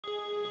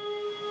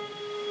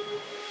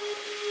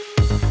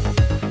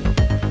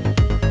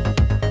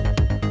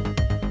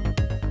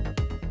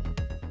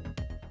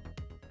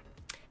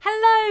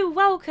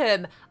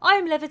welcome!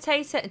 I'm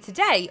Levitator and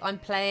today I'm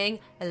playing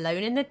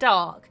Alone in the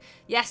Dark.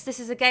 Yes,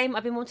 this is a game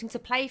I've been wanting to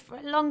play for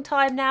a long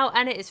time now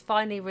and it is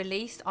finally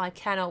released. I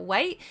cannot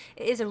wait.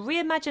 It is a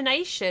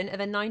reimagination of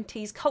a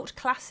 90s cult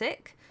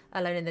classic,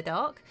 Alone in the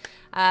Dark.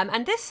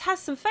 And this has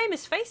some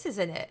famous faces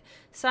in it,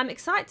 so I'm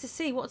excited to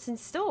see what's in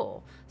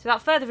store. So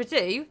without further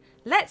ado,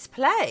 let's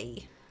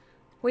play!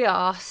 We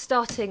are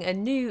starting a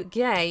new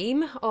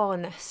game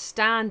on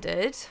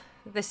Standard.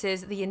 This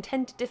is the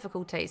intended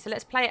difficulty, so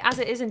let's play it as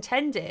it is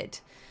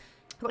intended.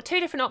 We've got two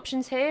different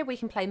options here. We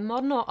can play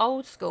modern or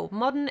old school.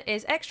 Modern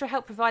is extra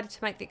help provided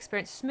to make the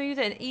experience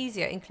smoother and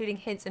easier, including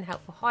hints and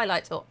helpful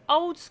highlights. Or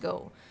old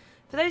school,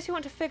 for those who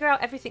want to figure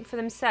out everything for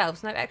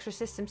themselves, no extra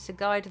systems to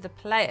guide the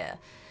player.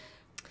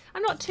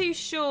 I'm not too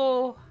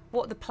sure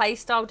what the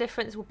playstyle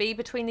difference will be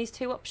between these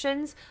two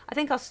options. I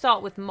think I'll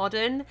start with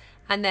modern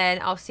and then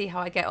I'll see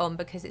how I get on,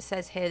 because it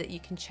says here that you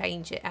can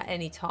change it at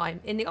any time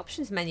in the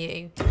options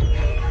menu.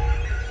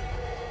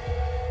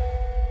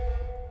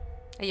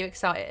 Are you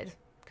excited?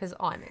 Because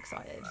I'm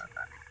excited.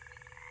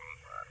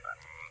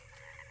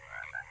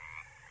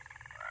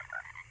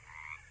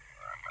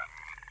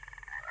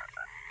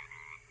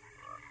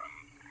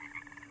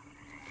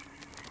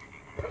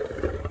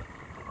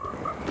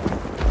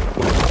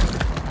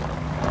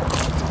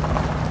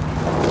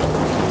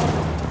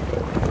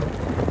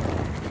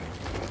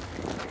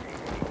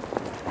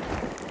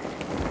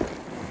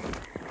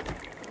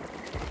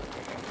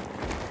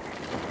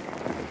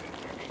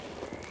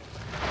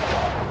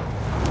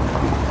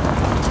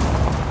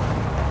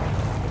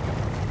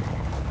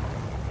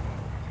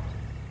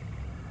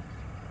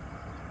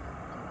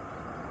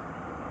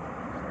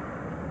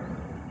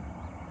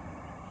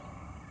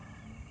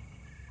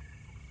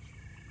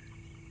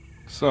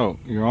 So,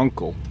 your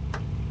uncle,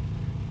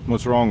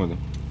 what's wrong with him?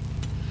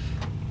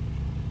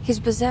 He's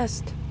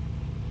possessed.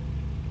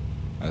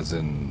 As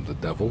in the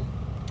devil?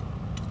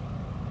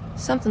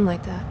 Something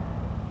like that.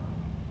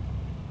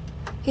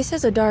 He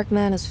says a dark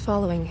man is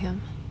following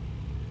him,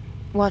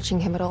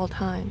 watching him at all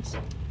times.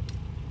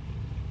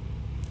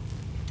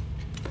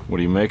 What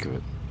do you make of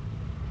it?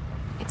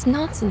 It's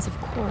nonsense, of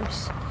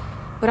course,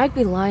 but I'd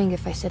be lying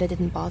if I said it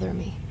didn't bother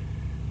me.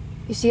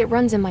 You see, it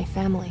runs in my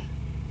family.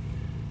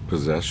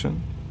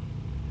 Possession?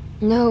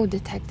 No,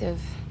 Detective.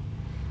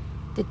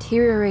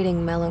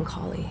 Deteriorating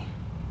melancholy.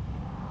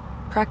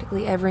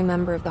 Practically every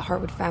member of the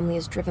Hartwood family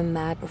is driven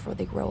mad before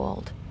they grow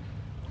old.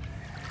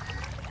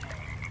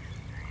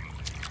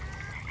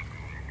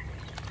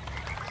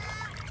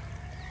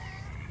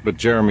 But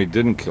Jeremy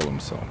didn't kill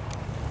himself.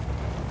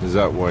 Is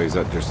that why he's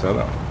at your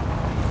setup?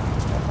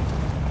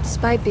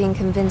 Despite being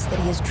convinced that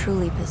he is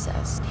truly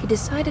possessed, he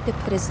decided to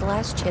put his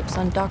last chips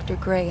on Dr.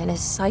 Gray and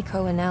his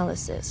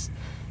psychoanalysis,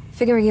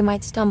 figuring he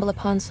might stumble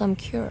upon some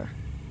cure.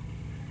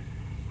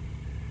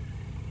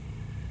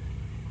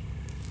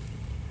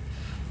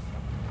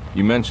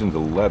 You mentioned the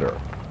letter.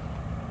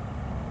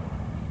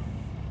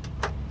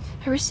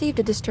 I received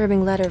a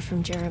disturbing letter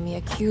from Jeremy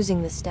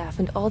accusing the staff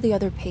and all the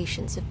other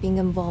patients of being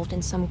involved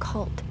in some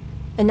cult.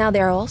 And now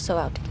they are also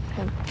out to get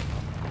him.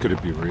 Could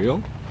it be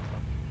real?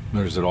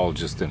 Or is it all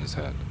just in his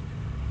head?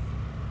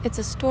 It's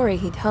a story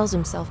he tells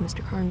himself,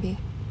 Mr. Carnby.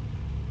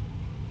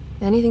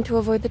 Anything to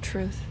avoid the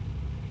truth.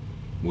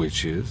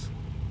 Which is?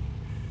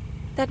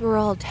 That we're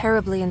all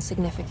terribly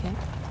insignificant.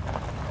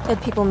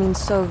 That people mean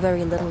so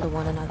very little to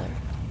one another.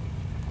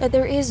 That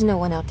there is no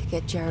one out to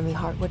get Jeremy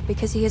Hartwood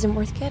because he isn't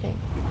worth getting.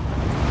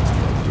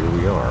 Here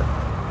we are.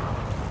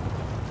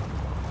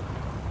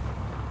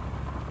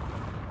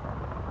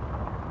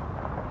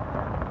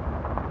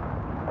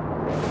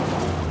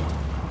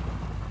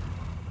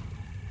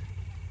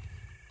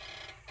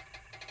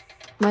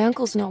 My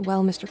uncle's not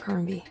well, Mr.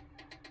 Carnby.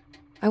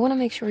 I want to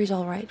make sure he's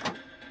all right.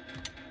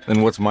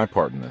 Then what's my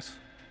part in this?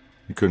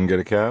 You couldn't get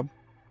a cab?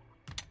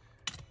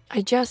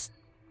 I just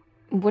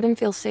wouldn't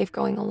feel safe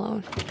going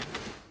alone.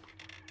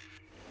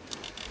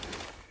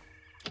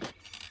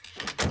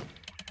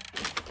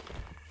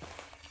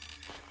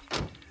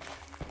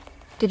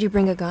 Did you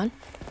bring a gun?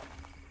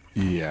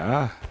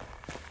 Yeah.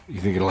 You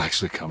think it'll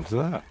actually come to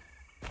that?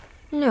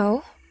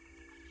 No.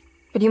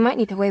 But you might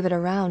need to wave it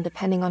around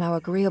depending on how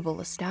agreeable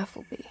the staff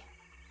will be.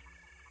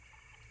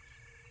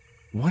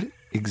 What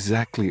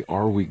exactly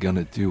are we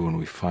gonna do when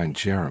we find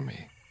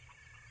Jeremy?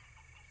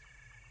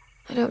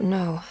 I don't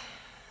know.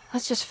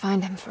 Let's just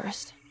find him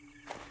first.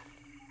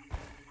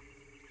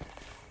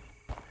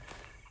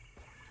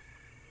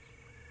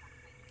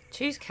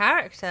 Choose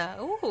character.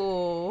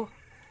 Ooh.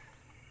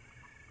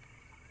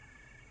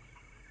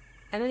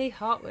 Emily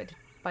Hartwood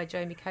by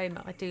Jodie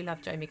Comer. I do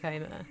love Jodie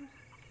Comer.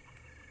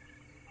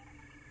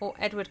 Or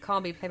Edward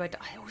Carnby played by...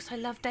 I also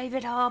love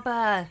David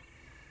Harbour.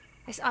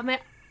 It's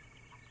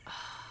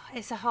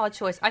a hard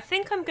choice. I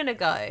think I'm going to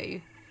go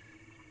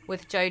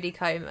with Jodie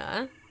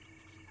Comer.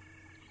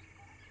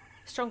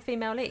 Strong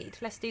female lead.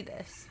 Let's do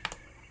this.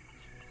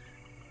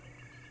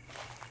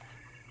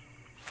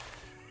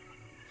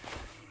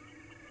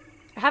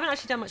 I haven't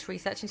actually done much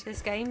research into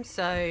this game,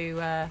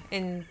 so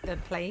in the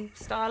play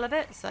style of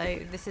it, so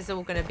this is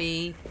all going to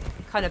be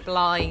kind of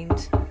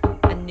blind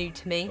and new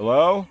to me.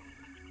 Hello?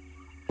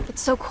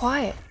 It's so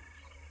quiet.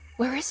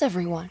 Where is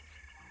everyone?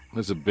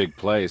 This is a big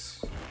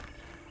place.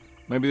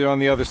 Maybe they're on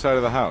the other side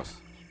of the house.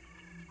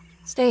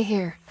 Stay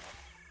here.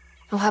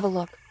 I'll have a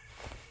look.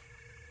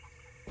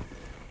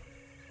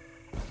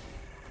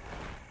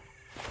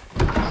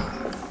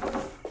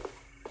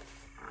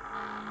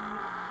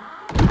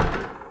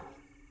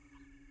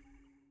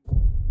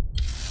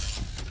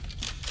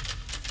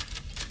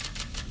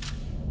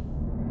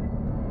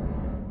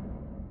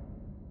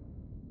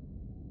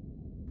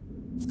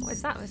 What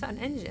is that? Was that an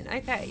engine?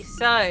 Okay,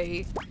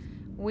 so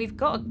we've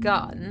got a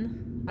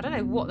gun. I don't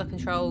know what the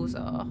controls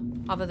are,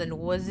 other than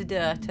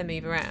WASD to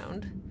move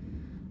around.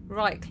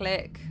 Right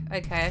click.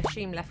 Okay, I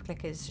assume left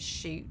click is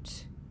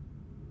shoot.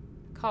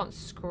 Can't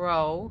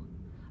scroll.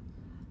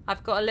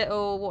 I've got a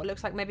little, what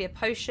looks like maybe a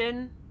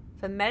potion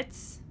for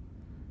meds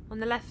on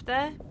the left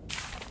there.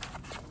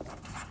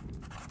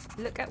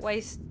 Look at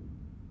ways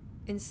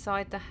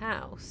inside the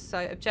house.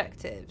 So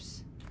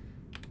objectives.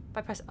 If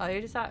I press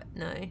O, does that?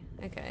 No.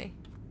 Okay.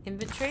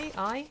 Inventory,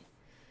 I.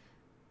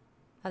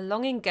 A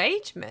long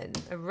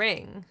engagement, a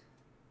ring.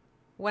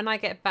 When I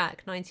get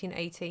back,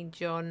 1918,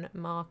 John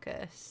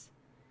Marcus.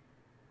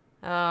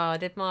 Oh,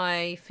 did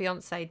my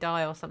fiance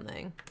die or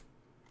something?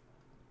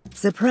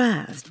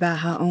 Surprised by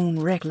her own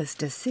reckless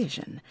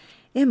decision,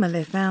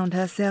 Emily found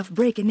herself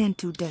breaking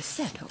into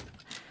Desetto.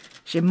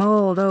 She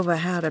mulled over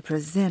how to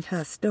present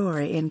her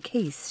story in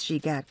case she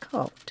got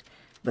caught,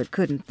 but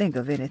couldn't think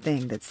of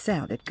anything that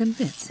sounded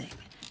convincing.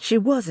 She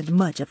wasn't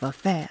much of a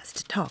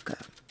fast talker.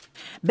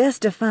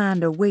 Best to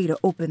find a way to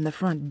open the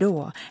front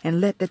door and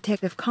let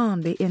Detective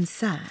Conby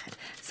inside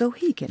so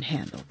he can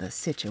handle the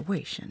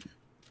situation.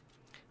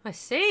 I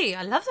see.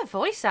 I love the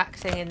voice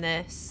acting in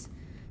this.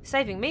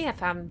 Saving me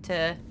having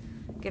to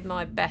give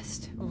my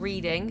best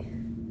reading.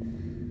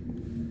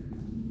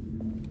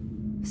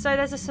 So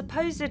there's a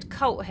supposed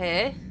cult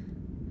here.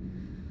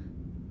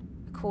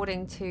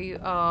 According to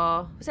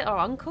our... Was it our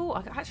uncle?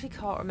 I actually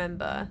can't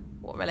remember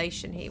what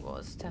relation he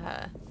was to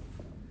her.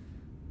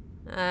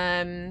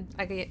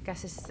 I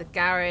guess this is the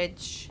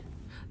garage.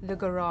 The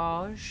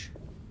garage.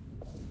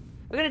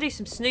 We're going to do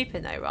some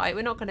snooping though, right?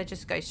 We're not going to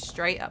just go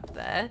straight up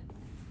there.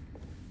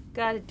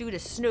 Gotta do the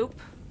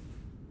snoop.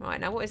 Right,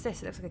 now what is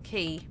this? It looks like a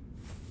key.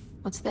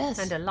 What's this?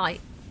 And a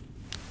light.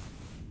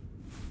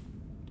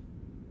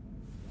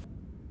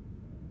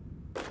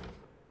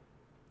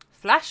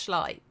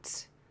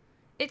 Flashlight.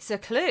 It's a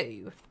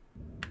clue.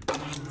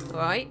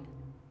 Right.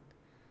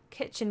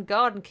 Kitchen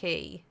garden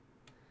key.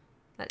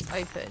 Let's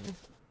open.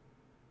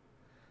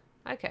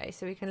 Okay,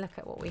 so we can look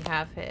at what we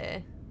have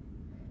here.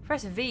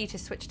 Press V to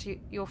switch to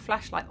your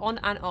flashlight on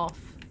and off.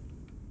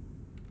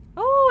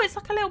 Oh, it's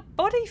like a little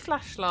body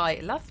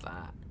flashlight. Love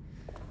that.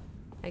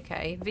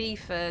 Okay, V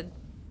for...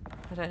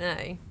 I don't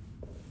know.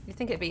 You'd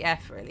think it'd be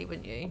F really,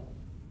 wouldn't you?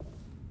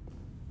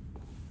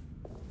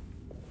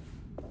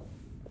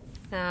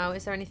 Now,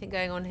 is there anything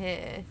going on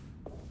here?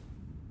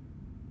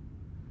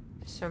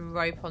 Just some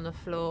rope on the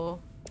floor.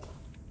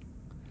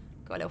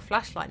 Got a little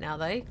flashlight now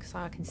though, because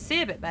I can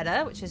see a bit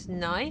better, which is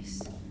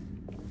nice.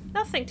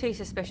 Nothing too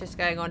suspicious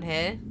going on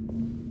here.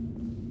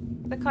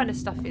 The kind of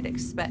stuff you'd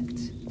expect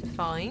to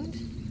find.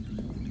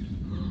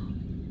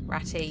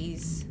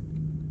 Ratties.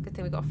 Good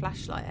thing we got a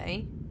flashlight,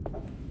 eh?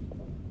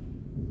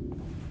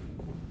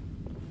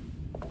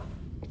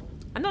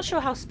 I'm not sure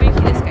how spooky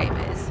this game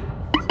is.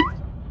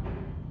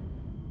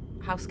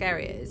 How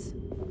scary it is.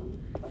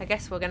 I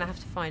guess we're going to have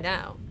to find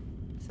out.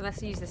 So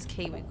let's use this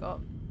key we've got.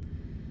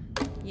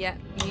 Yep,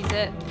 use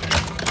it.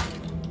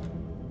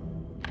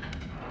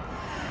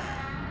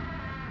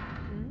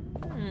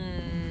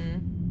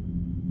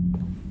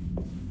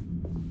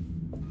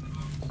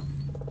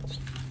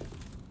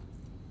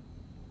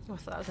 Oh, I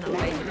thought that was another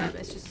way to that,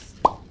 but it's just...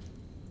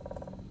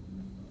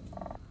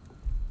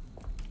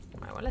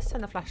 Right, well, let's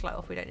turn the flashlight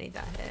off. We don't need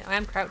that here. I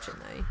am crouching,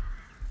 though.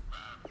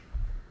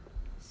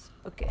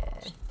 Spooky.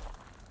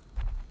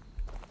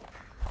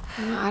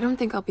 I don't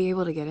think I'll be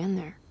able to get in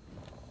there.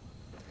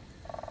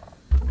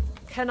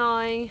 Can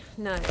I?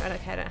 No,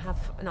 okay, I don't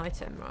have an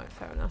item. Right,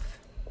 fair enough.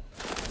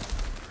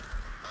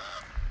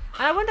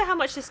 And I wonder how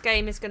much this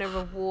game is going to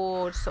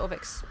reward sort of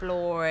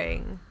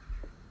exploring.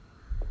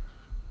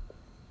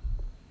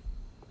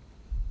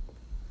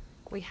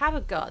 We have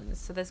a gun,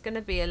 so there's going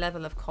to be a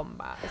level of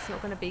combat. It's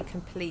not going to be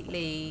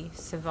completely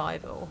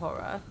survival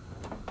horror.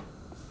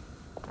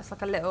 That's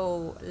like a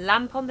little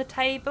lamp on the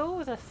table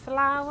with a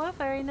flower.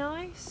 Very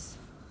nice.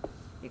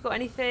 You got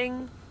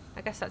anything?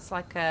 I guess that's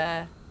like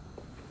a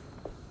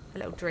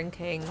little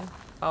drinking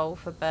bowl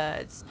for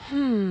birds.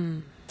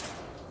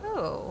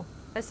 Oh,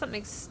 there's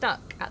something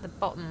stuck at the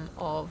bottom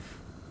of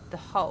the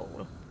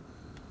hole.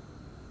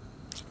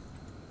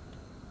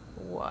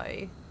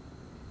 Whoa.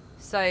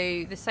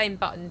 So the same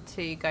button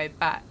to go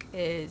back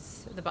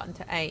is the button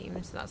to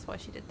aim, so that's why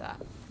she did that.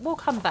 We'll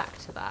come back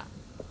to that.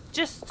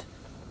 Just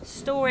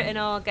store it in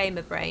our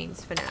gamer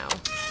brains for now.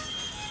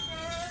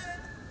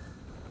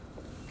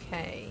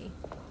 Okay.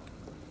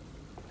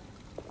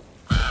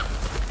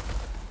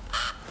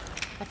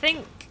 I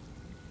think...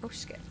 Oh,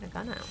 she's getting a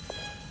gun out.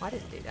 I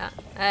didn't do that.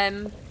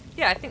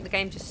 Yeah, I think the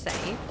game just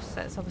saved.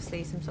 So it's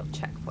obviously some sort of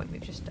checkpoint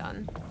we've just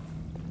done.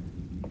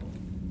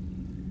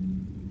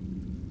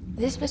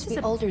 This must be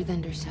older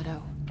than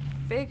Derceto.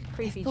 Big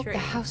creepy Built tree. the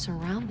house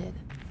around it.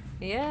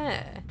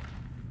 Yeah.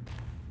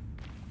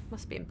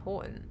 Must be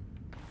important.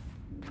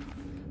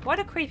 Why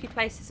do creepy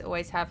places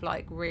always have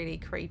like really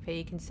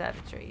creepy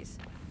conservatories?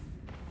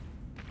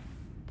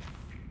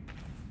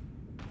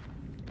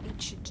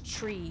 Ancient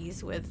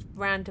trees with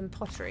random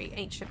pottery,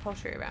 ancient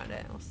pottery around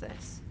it. What's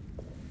this?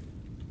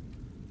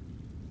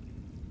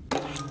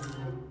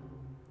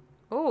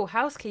 Oh,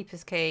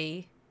 housekeeper's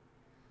key.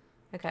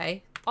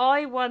 Okay.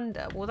 I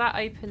wonder, will that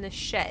open the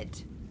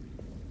shed?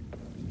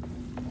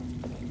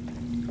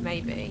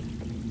 Maybe.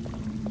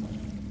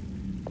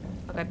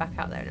 I'll go back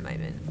out there in a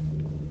moment.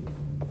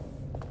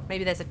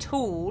 Maybe there's a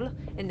tool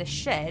in the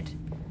shed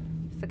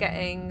for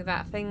getting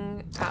that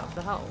thing out of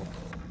the hole.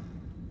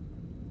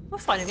 We're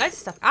finding loads of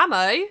stuff.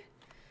 Ammo!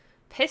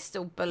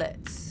 Pistol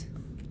bullets.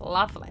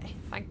 Lovely.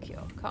 Thank you.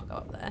 Can't go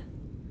up there.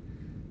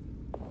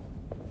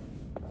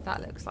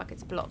 That looks like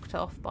it's blocked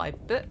off by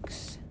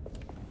books.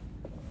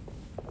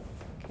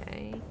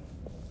 Okay.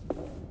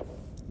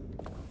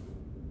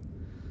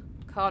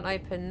 Can't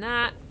open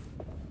that.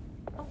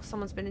 Oh,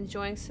 someone's been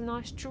enjoying some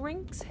nice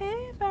drinks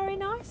here. Very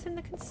nice in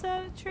the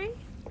conservatory.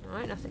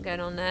 Alright, nothing going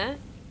on there.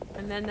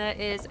 And then there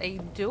is a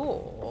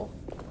door.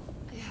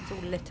 It's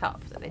all lit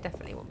up that they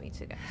definitely want me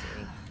to get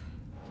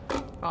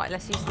to. Right,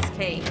 let's use this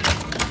key.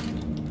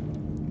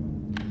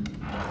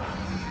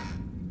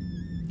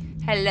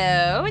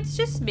 Hello, it's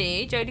just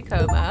me, Jodie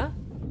Comer.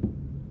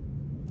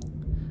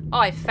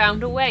 I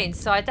found a way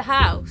inside the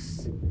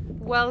house.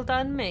 Well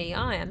done me,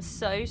 I am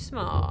so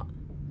smart.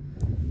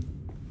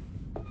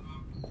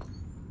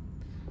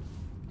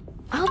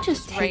 I'll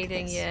just take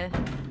Raiding this.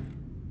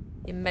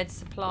 your med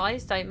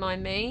supplies, don't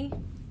mind me.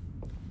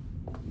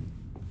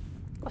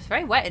 Oh, it's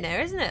very wet in here,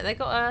 isn't it? They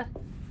got a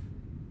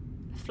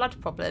flood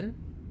problem.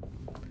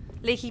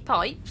 Leaky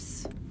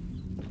pipes.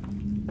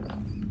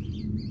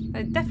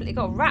 They've definitely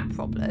got a rat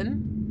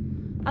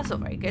problem. That's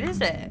not very good,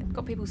 is it?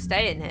 Got people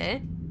staying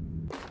here.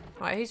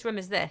 Right, whose room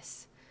is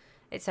this?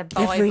 It's a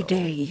Bible. Every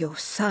day your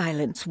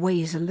silence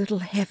weighs a little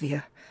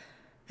heavier.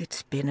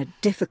 It's been a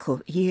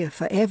difficult year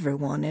for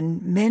everyone,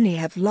 and many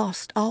have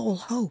lost all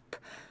hope.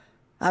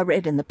 I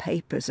read in the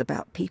papers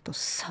about people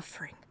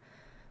suffering.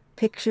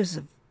 Pictures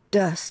of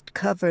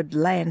dust-covered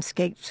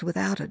landscapes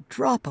without a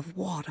drop of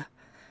water.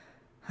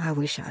 I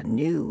wish I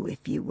knew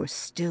if you were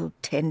still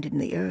tending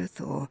the earth,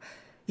 or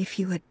if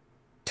you had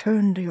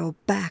turned your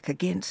back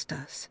against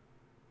us.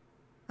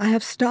 I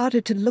have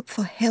started to look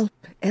for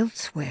help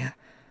elsewhere.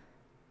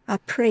 I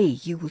pray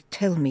you will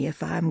tell me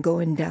if I am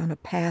going down a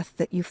path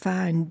that you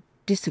find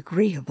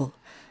disagreeable.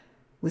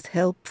 With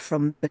help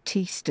from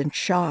Baptiste and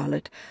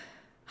Charlotte,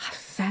 I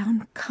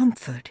found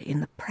comfort in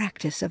the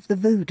practice of the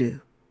voodoo.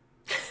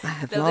 I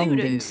have long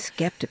been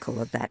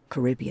skeptical of that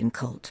Caribbean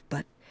cult,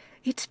 but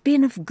it's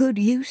been of good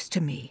use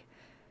to me.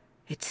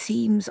 It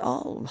seems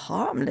all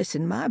harmless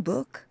in my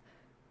book.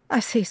 I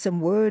say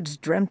some words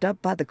dreamt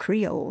up by the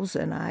Creoles,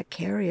 and I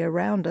carry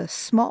around a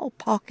small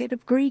pocket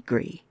of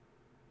gris-gris.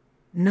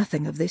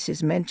 Nothing of this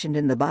is mentioned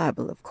in the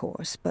Bible, of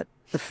course, but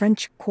the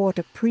French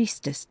Quarter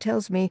priestess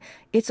tells me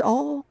it's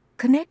all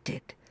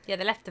connected. Yeah,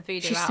 they left the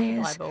voodoo She out of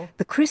the says Bible.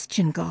 the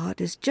Christian God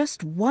is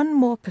just one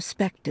more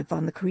perspective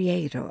on the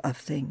creator of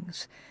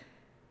things.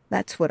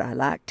 That's what I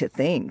like to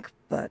think,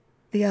 but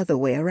the other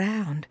way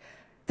around,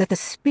 that the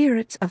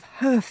spirits of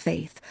her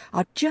faith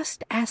are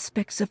just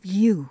aspects of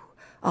you,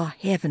 our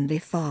Heavenly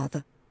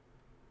Father.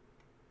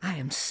 I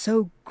am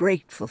so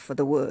grateful for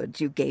the words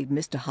you gave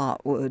Mr.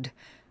 Hartwood.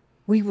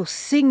 We will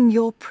sing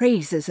your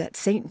praises at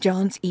St.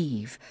 John's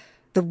Eve.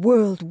 The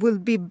world will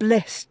be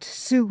blessed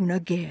soon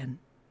again.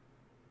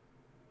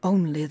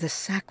 Only the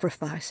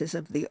sacrifices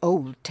of the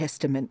Old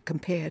Testament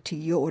compare to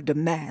your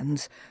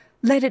demands.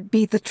 Let it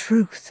be the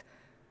truth.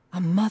 A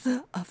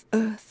mother of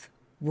earth,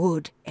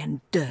 wood,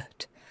 and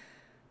dirt.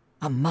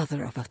 A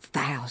mother of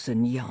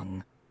 1,000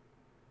 young.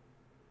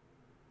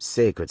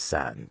 Sacred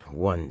sand,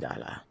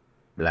 $1.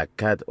 Black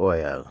cat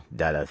oil,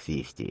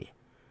 $1.50.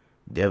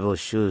 Devil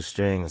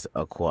shoestrings,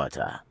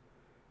 $0.25.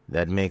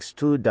 That makes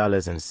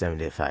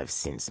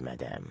 $2.75,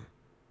 madame.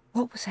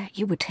 What was that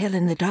you were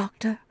telling the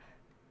doctor?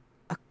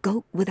 A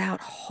goat without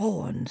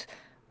horns.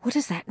 What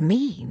does that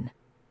mean?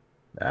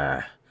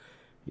 Ah,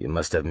 you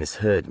must have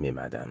misheard me,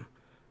 madame.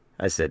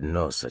 I said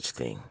no such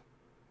thing.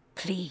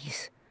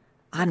 Please.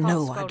 I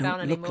know I scroll down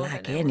don't look anymore,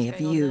 like don't know any what's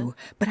of going on you,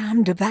 but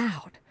I'm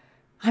devout.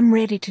 I'm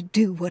ready to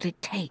do what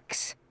it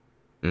takes.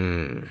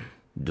 Do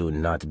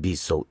not be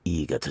so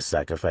eager to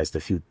sacrifice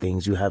the few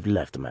things you have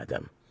left,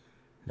 madame.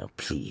 Now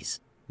please,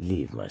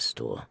 leave my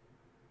store.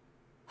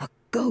 A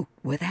goat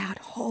without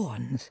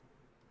horns.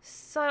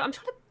 So I'm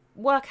trying to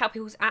work out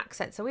people's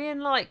accents. Are we in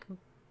like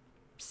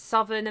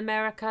Southern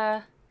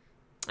America?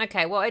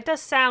 Okay, well it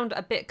does sound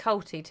a bit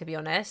culty, to be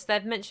honest.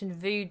 They've mentioned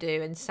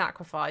voodoo and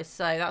sacrifice,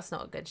 so that's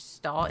not a good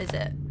start, is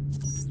it?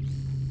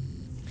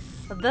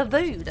 The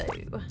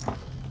voodoo.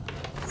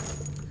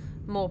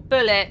 More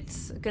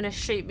bullets. Gonna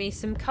shoot me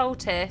some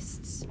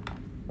cultists.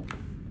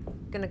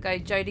 Gonna go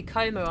Jodie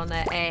Comer on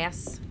their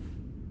ass.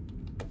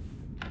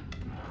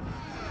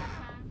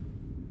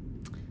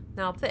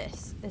 Now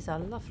this is a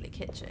lovely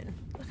kitchen.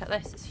 Look at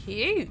this, it's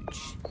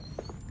huge.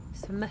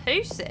 It's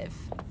massive.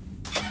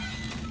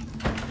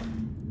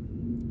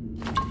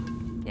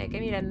 Yeah,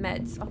 give me them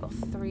meds. I've got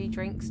 3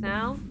 drinks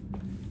now.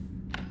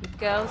 The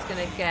girl's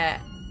gonna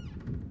get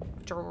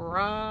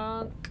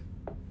drunk.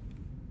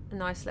 A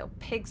nice little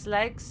pig's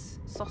legs,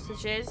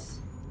 sausages.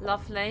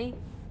 Lovely.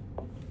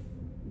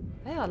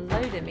 They are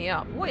loading me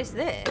up. What is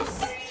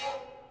this?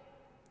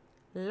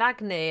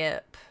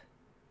 Lagnip.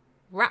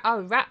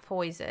 Rat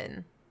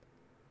poison.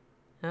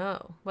 Oh,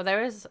 well,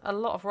 there is a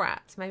lot of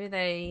rats. Maybe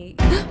they...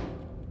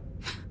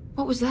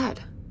 What was that?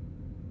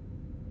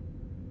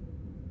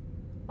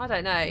 I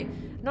don't know.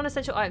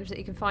 Non-essential items that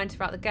you can find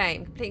throughout the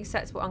game. Completing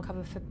sets will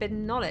uncover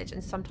forbidden knowledge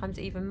and sometimes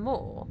even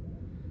more.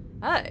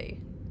 Oh.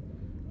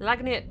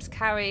 Lagnips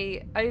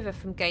carry over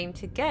from game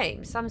to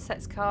game. Some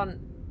sets can't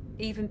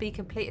even be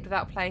completed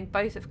without playing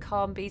both of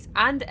Carnby's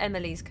and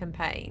Emily's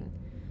campaign.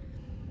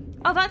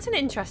 Oh, that's an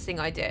interesting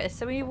idea.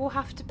 So we will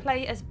have to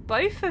play as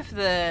both of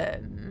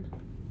them.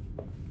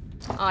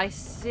 I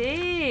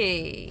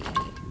see.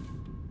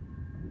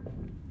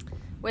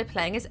 We're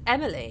playing as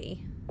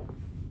Emily,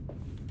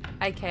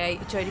 aka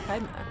Jodie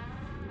Comer.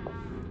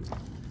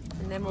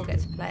 And then we'll get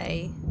to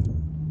play...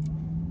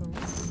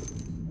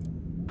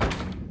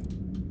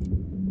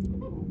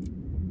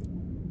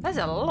 There's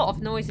a lot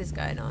of noises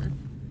going on.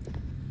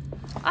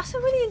 That's a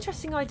really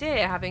interesting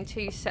idea, having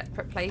 2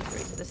 separate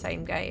playthroughs of the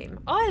same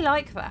game. I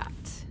like that.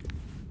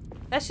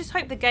 Let's just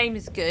hope the game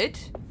is good.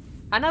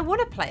 And I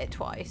want to play it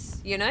twice,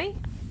 you know?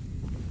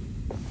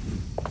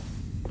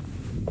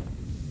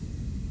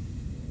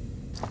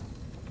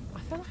 I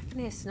feel like I can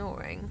hear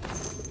snoring.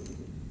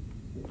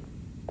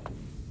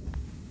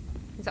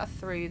 Is that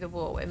through the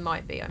wall? It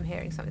might be. I'm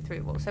hearing something through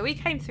the wall. So we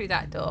came through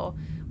that door.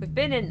 We've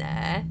been in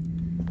there.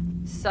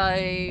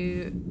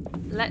 So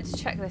let's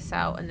check this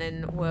out and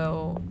then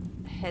we'll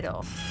head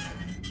off.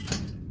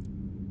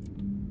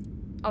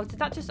 Oh, did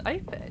that just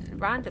open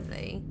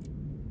randomly?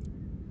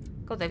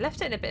 God, they've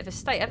left it in a bit of a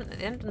state, haven't they?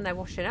 They haven't done their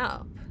washing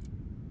up.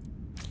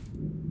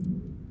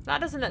 That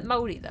doesn't look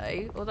mouldy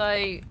though, although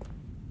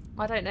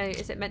I don't know,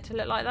 is it meant to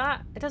look like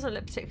that? It doesn't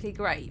look particularly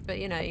great, but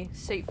you know,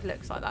 soup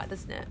looks like that,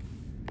 doesn't it?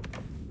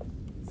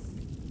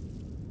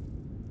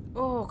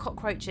 Oh,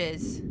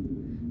 cockroaches.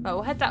 Well,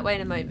 we'll head that way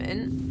in a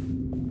moment.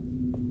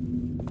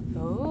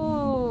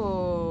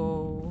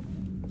 Oh.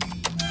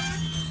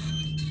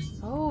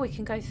 Oh, we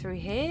can go through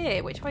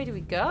here. Which way do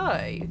we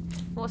go?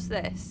 What's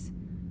this?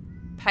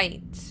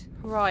 Paint.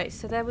 Right,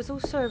 so there was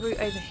also a route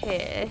over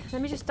here.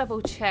 Let me just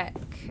double check.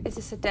 Is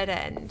this a dead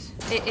end?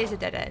 It is a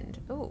dead end.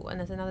 Oh, and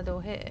there's another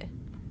door here.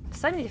 There's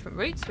so many different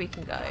routes we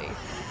can go.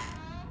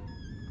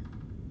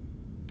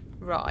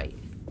 Right.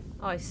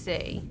 I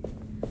see.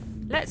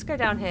 Let's go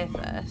down here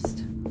first.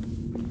 I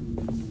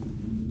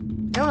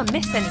don't want to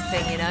miss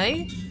anything, you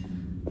know?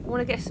 I want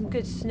to get some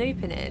good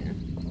snooping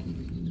in.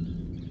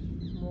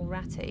 More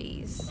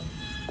ratties.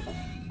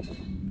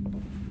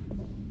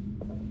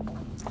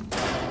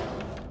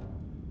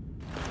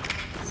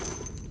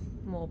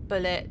 More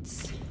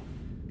bullets.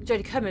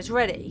 Jodie Comer's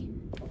ready.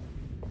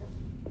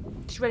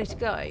 She's ready to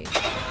go.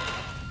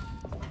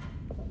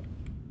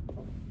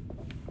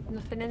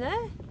 Nothing in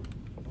there?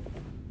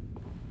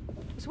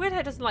 It's weird how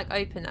it doesn't like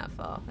open that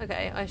far.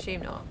 Okay, I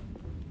assume not.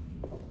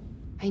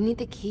 I need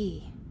the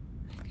key.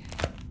 Okay.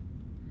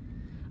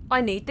 I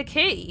need the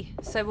key,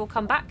 so we'll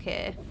come back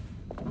here.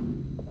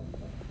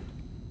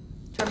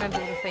 To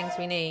remember all the things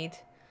we need.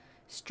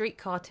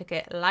 Streetcar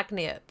ticket,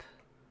 Lagniup.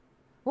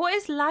 What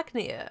is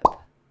Lagniup?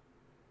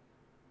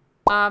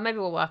 Maybe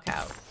we'll work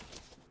out.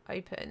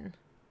 Open.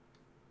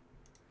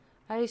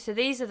 Oh, so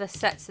these are the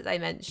sets that they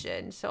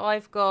mentioned. So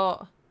I've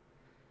got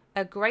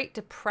a Great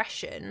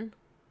Depression,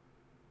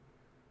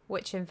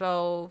 which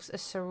involves a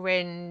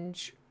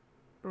syringe,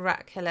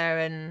 rat killer,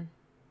 and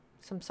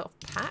some sort of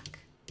pack.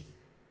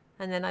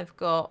 And then I've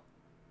got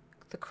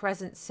the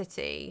Crescent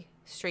City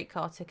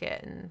streetcar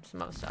ticket and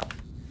some other stuff.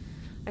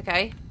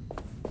 Okay.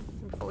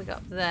 Before we got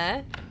up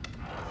there.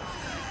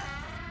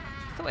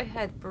 I thought I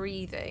heard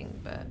breathing,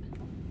 but...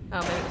 Oh,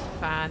 maybe it was a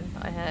fan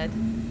that I heard.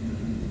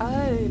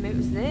 Oh, maybe it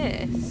was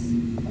this.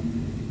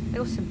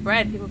 There was some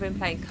bread. People have been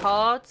playing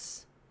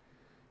cards.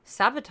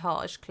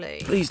 Sabotage clue.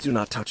 Please do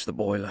not touch the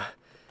boiler.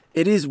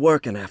 It is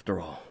working after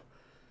all.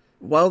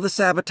 While the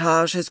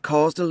sabotage has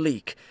caused a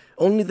leak,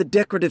 only the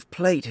decorative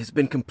plate has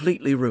been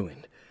completely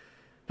ruined.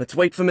 Let's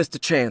wait for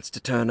Mr. Chance to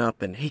turn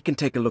up and he can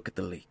take a look at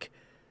the leak.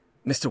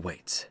 Mr.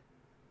 Waits.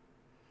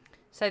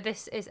 So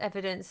this is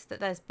evidence that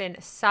there's been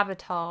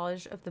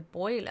sabotage of the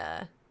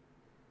boiler.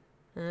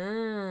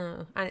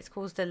 Oh, and it's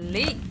caused a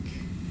leak.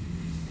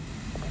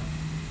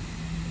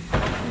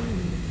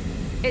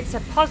 It's a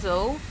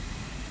puzzle.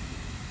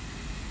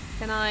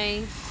 Can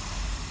I...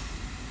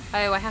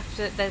 Oh, I have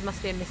to... There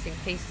must be a missing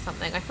piece or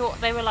something. I thought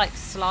they were like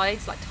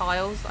slides, like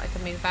tiles that I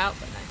could move out,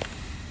 but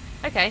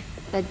no. Okay.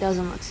 That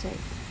doesn't look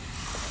safe.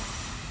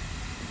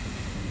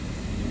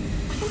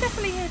 can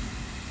definitely hear...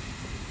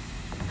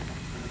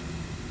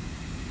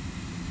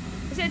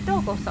 Is it a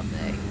dog or something?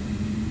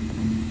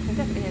 I can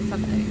definitely hear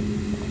something.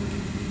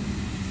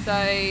 So...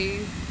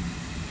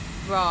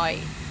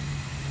 Right.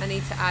 I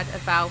need to add a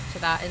valve to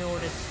that in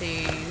order to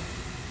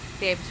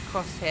be able to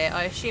cross here.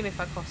 I assume if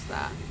I cross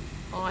that,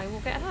 I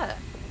will get hurt.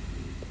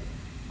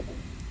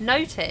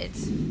 Noted.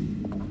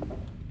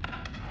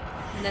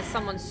 And there's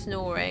someone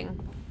snoring.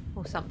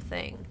 Or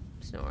something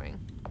snoring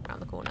around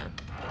the corner.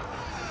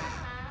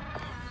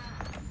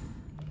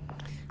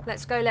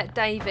 Let's go let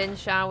Dave in,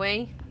 shall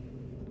we?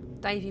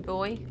 Davey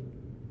boy.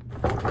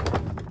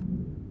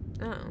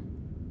 Oh.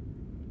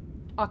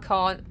 I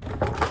can't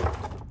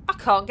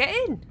get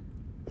in.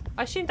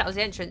 I assumed that was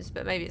the entrance,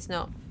 but maybe it's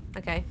not.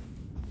 Okay.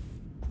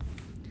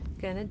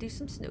 Gonna do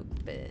some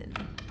snooping.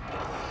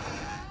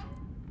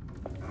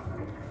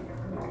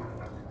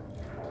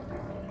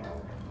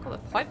 God, the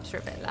pipes are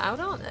a bit loud,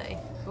 aren't they?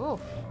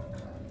 Oof.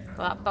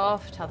 Well, that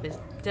bathtub is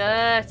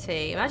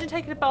dirty. Imagine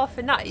taking a bath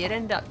in that. You'd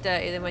end up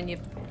dirtier than when you...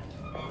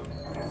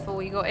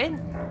 before you got in.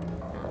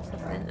 Oh, there's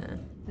nothing in there.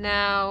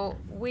 Now,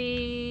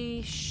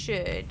 we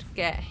should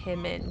get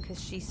him in,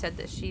 because she said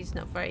that she's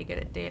not very good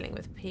at dealing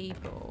with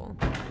people.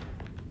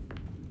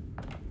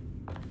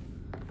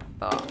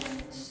 But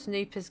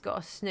Snooper's got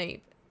a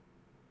snoop.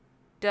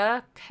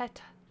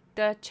 Dercetto?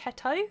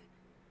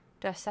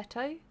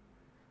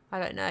 I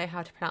don't know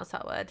how to pronounce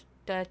that word.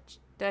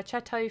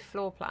 Dercetto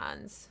floor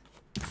plans.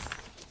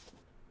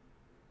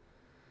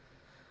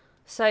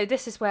 So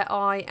this is where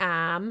I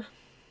am.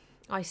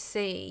 I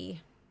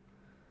see.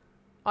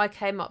 I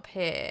came up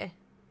here,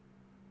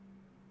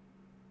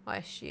 I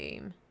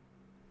assume.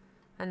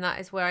 And that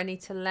is where I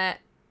need to let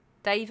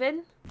Dave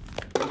in.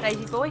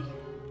 Davey boy.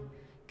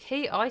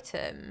 Key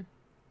item.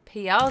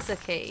 Piazza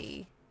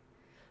key.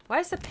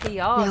 Where's the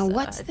piazza? Now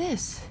what's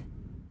this?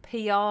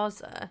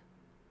 Piazza.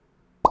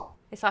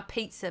 It's like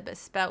pizza but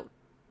spelt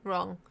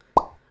wrong.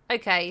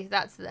 Okay,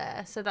 that's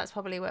there. So that's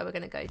probably where we're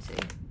going to go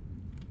to.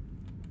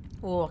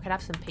 Oh, I could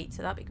have some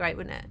pizza. That'd be great,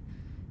 wouldn't it?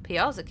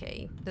 Piazza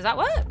key. Does that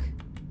work?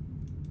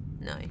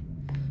 No.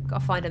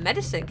 Gotta find a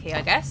medicine key,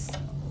 I guess.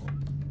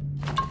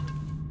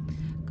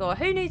 God,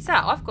 who needs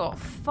that? I've got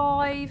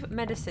 5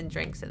 medicine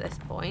drinks at this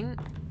point.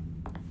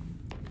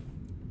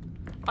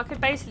 I could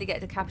basically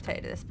get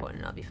decapitated at this point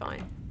and I'll be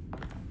fine.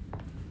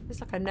 It's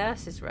like a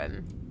nurse's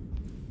room.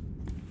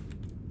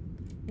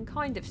 You can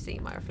kind of see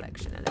my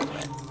reflection a little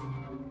bit.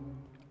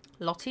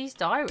 Lottie's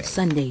diary.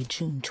 Sunday,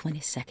 June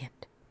 22nd.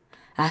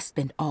 I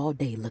spent all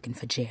day looking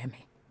for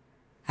Jeremy.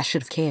 I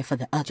should have cared for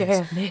the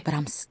others, but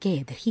I'm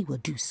scared that he will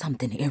do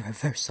something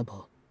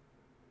irreversible.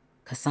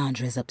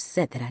 Cassandra is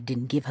upset that I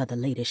didn't give her the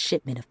latest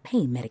shipment of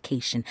pain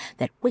medication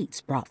that Waits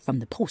brought from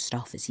the post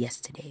office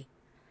yesterday.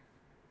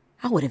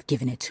 I would have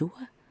given it to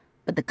her,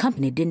 but the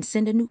company didn't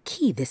send a new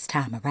key this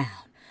time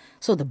around,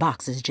 so the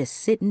box is just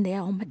sitting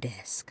there on my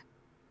desk.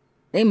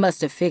 They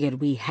must have figured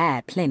we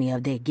had plenty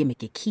of their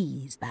gimmicky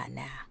keys by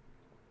now.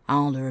 I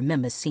only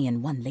remember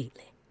seeing one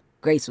lately.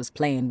 Grace was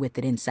playing with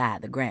it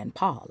inside the grand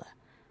parlor.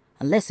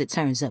 Unless it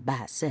turns up by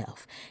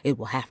itself, it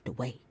will have to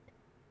wait.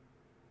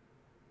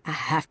 I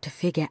have to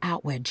figure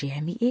out where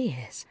Jeremy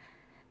is.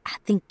 I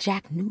think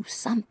Jack knew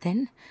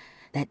something.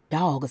 That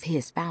dog of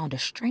his found a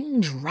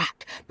strange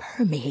rot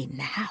permeating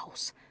the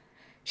house.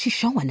 She's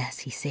showing us,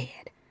 he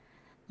said.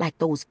 Like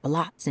those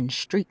blots and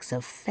streaks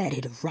of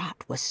fetid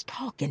rot was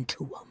talking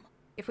to him.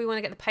 If we want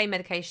to get the pain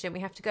medication, we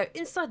have to go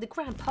inside the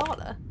grand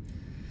parlour.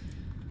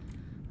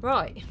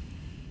 Right.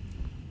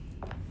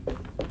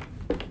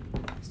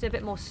 Let's do a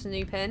bit more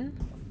snooping.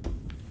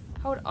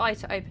 Hold I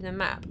to open a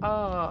map.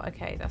 Oh,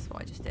 okay, that's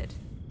what I just did.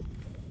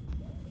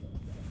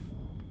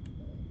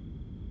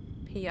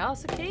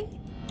 Piazza key?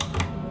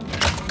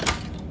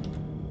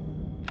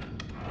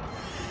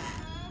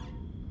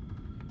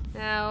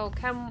 Now,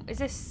 is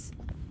this...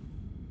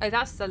 Oh,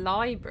 that's the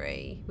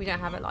library. We don't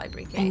have a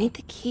library key. I need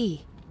the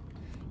key.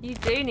 You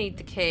do need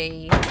the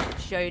key,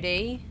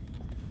 Jodie.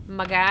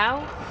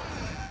 Magal.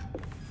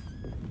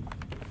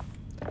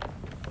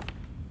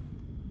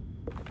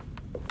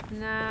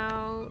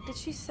 Now, did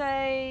she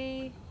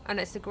say... Oh,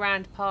 no, it's the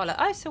grand parlour.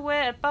 Oh, so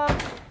we're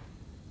above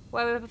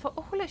where we were before.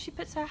 Oh, look, she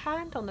puts her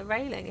hand on the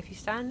railing if you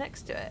stand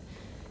next to it.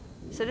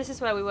 So this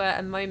is where we were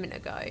a moment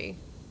ago.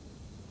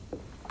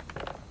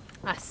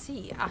 I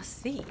see, I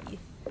see.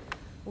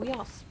 We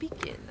are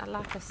speaking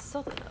like a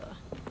southerner.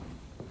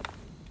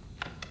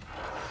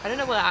 I don't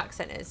know what that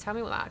accent is. Tell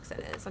me what that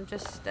accent is. I'm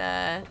just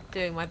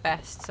doing my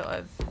best sort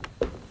of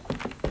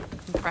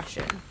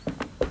impression.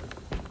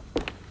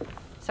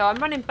 So I'm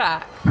running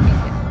back.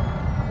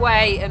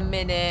 Wait a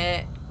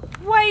minute.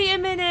 Wait a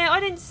minute. I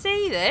didn't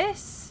see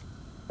this.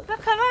 Look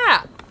at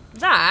that.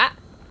 That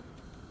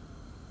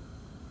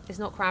is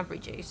not cranberry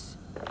juice.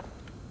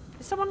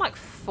 Did someone like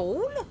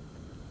fall?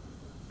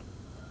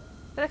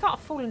 But they can't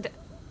fall into...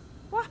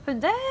 What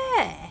happened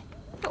there?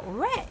 Got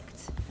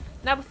wrecked.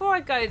 Now before I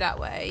go that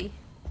way,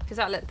 because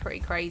that looked pretty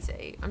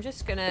crazy, I'm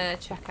just going to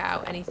check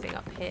out anything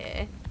up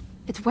here.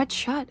 It's wedged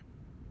shut.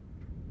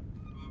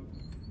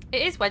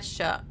 It is wedged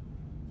shut.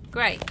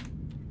 Great.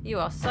 You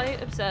are so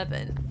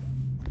observant.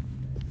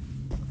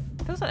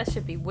 Feels like there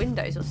should be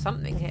windows or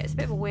something here. It's a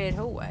bit of a weird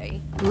hallway.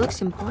 It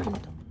looks important.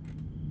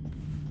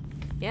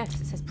 Yeah,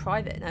 because it says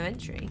private, no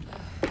entry.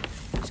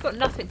 It's got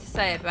nothing to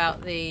say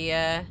about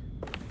the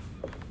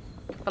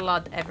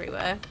blood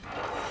everywhere.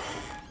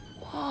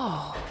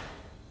 Whoa.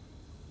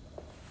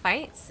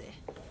 Fancy.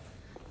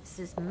 This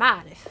is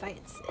mighty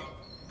fancy.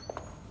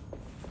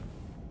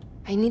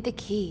 I need the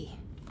key.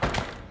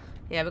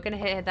 Yeah, we're going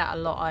to hear that a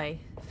lot, I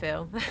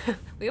feel.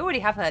 We already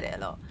have heard it a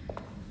lot.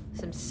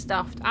 Some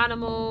stuffed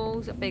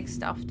animals, a big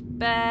stuffed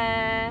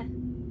bear.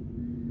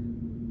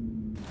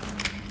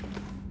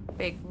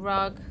 Big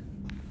rug.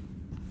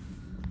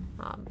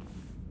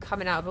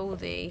 Coming out of all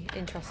the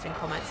interesting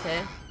comments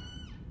here.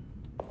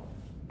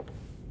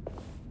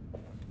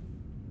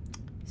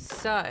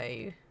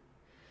 So,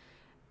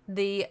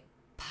 the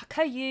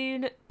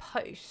Picayune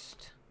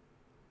Post.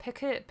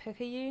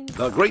 Picayune?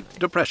 The Great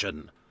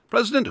Depression.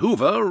 President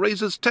Hoover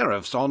raises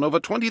tariffs on over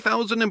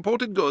 20,000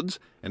 imported goods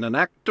in an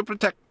act to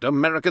protect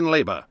American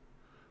labor.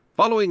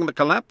 Following the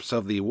collapse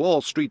of the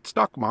Wall Street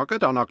stock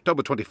market on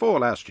October 24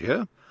 last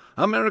year,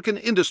 American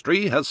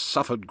industry has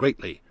suffered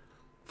greatly.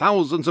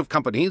 Thousands of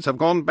companies have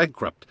gone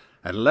bankrupt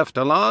and left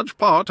a large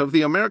part of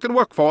the American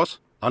workforce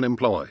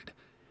unemployed.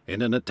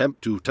 In an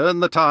attempt to turn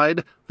the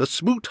tide, the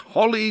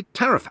Smoot-Hawley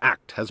Tariff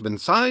Act has been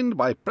signed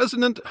by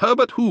President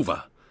Herbert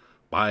Hoover.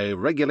 By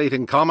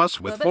regulating commerce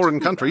with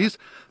foreign countries,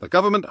 the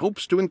government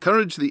hopes to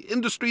encourage the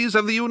industries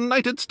of the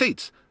United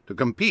States to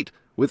compete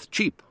with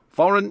cheap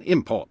foreign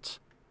imports.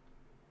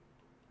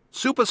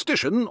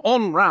 Superstition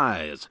on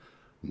rise.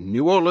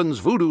 New Orleans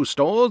voodoo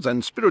stores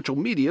and spiritual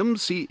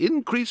mediums see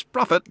increased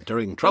profit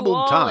during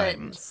troubled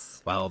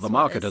times. While the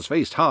market has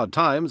faced hard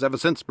times ever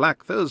since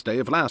Black Thursday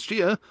of last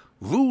year,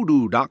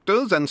 voodoo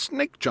doctors and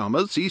snake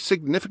charmers see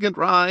significant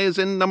rise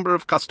in number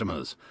of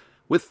customers.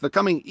 With the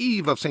coming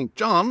Eve of St.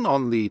 John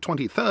on the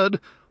 23rd,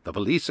 the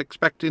police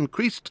expect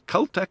increased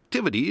cult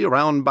activity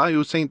around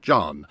Bayou St.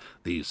 John,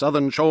 the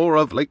southern shore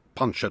of Lake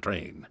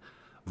Pontchartrain.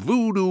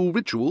 Voodoo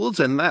rituals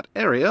in that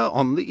area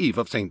on the Eve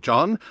of St.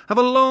 John have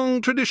a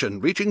long tradition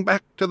reaching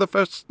back to the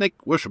first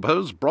snake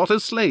worshippers brought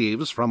as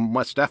slaves from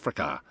West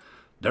Africa.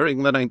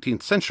 During the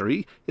 19th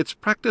century, its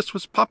practice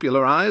was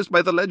popularized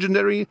by the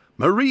legendary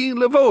Marie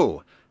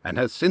Laveau, and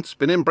has since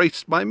been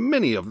embraced by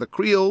many of the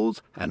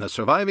Creoles and the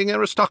surviving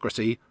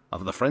aristocracy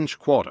of the French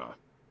Quarter.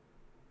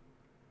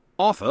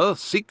 Author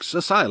seeks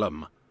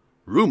asylum.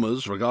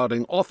 Rumors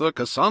regarding author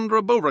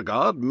Cassandra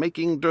Beauregard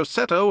making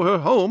Derceto her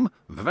home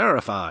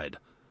verified.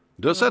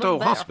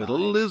 Derceto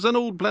Hospital is an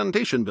old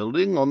plantation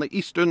building on the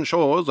eastern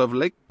shores of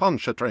Lake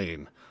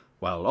Pontchartrain.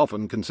 While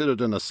often considered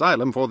an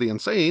asylum for the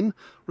insane,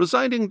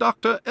 residing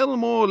Dr.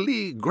 Elmore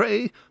Lee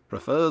Gray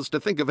prefers to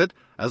think of it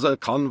as a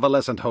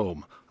convalescent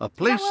home, a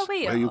place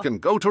where you can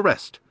go to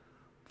rest.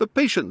 The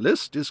patient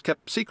list is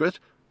kept secret,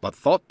 but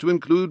thought to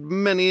include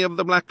many of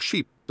the black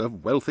sheep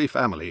of wealthy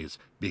families,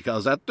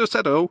 because at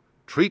Derceto,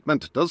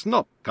 treatment does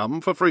not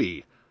come for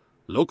free.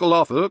 Local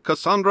author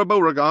Cassandra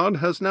Beauregard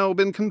has now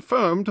been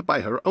confirmed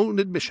by her own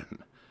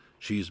admission.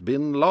 She's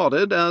been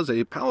lauded as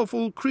a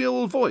powerful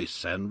Creole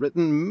voice and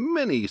written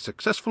many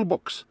successful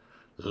books.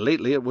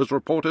 Lately it was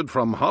reported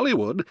from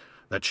Hollywood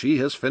that she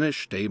has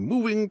finished a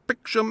moving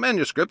picture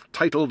manuscript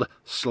titled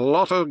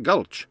Slaughter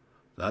Gulch.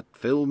 That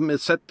film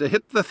is set to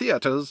hit the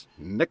theaters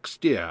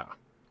next year.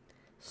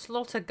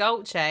 Slaughter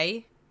Gulch,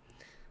 eh?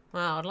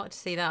 Wow, I'd like to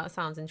see that. That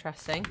sounds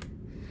interesting.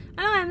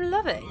 And I am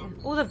loving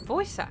all the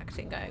voice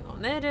acting going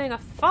on. They're doing a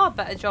far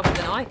better job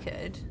than I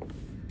could.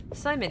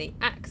 So many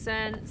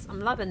accents. I'm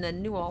loving the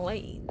New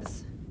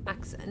Orleans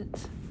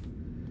accent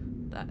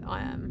that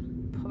I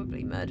am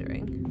probably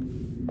murdering.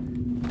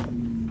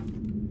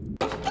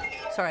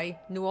 Sorry,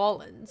 New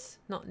Orleans,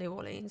 not New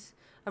Orleans.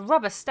 A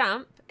rubber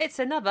stamp. It's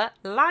another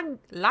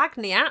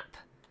Lagniappe.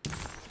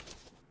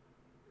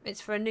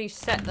 It's for a new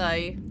set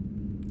though.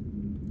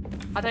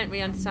 I don't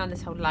really understand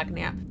this whole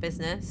Lagniappe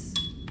business.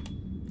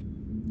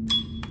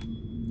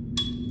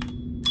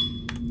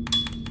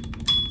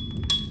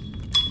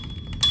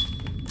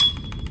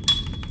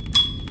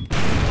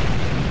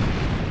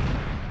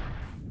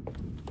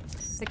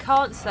 They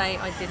can't say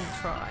I didn't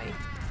try.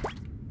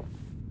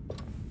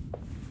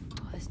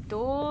 Oh, there's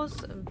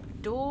doors and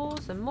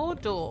doors and more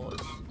doors.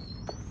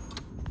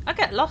 I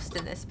get lost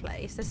in this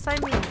place. There's so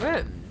many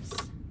rooms.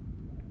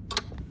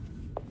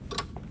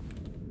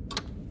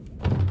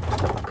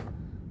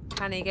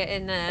 Can he get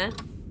in there?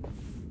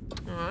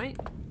 Alright.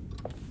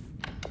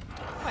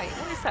 Wait,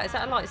 what is that? Is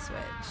that a light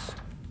switch?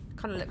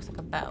 Kind of looks like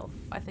a bell.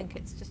 I think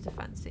it's just a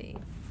fancy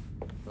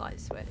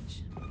light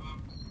switch.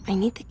 I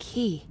need the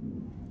key.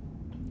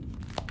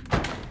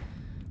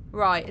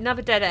 Right,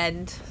 another dead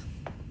end.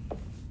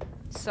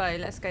 So,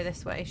 let's go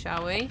this way,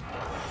 shall we?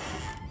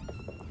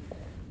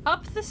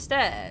 Up the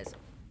stairs.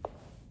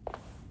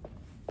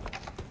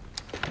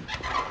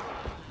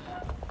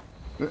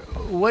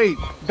 Wait,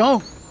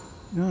 don't.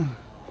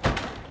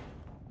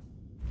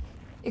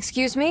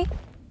 Excuse me?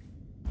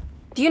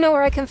 Do you know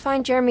where I can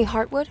find Jeremy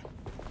Hartwood?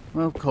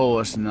 Of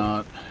course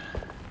not.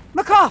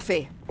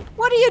 McCarthy,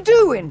 what are you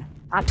doing?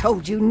 I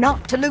told you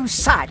not to lose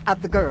sight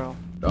of the girl.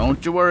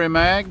 Don't you worry,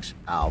 Mags.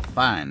 I'll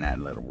find that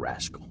little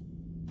rascal.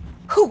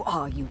 Who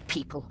are you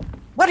people?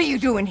 What are you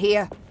doing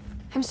here?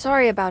 I'm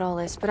sorry about all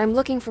this, but I'm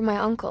looking for my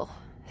uncle.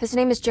 His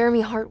name is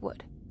Jeremy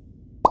Hartwood.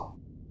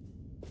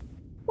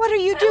 What are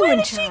you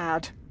doing,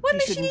 child? You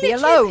shouldn't be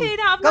alone.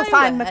 Go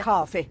find my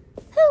coffee.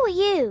 Who are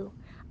you?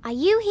 Are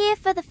you here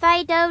for the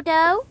Fey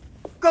Dodo?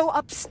 Go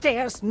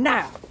upstairs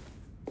now.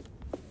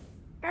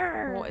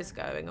 What is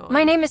going on?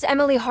 My name is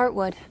Emily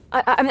Hartwood.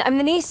 I'm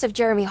the niece of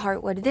Jeremy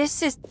Hartwood.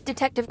 This is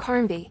Detective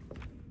Carnby.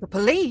 The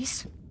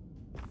police?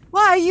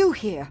 Why are you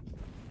here?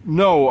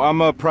 No,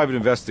 I'm a private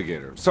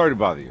investigator. Sorry to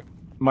bother you.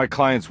 My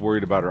client's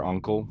worried about her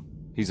uncle.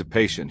 He's a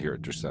patient here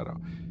at Dorsetto.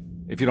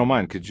 If you don't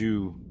mind, could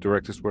you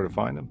direct us where to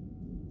find him?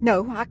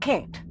 No, I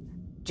can't.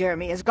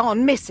 Jeremy has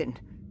gone missing.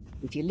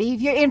 If you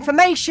leave your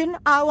information,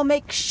 I will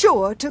make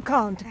sure to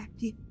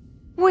contact you.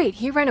 Wait,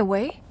 he ran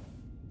away?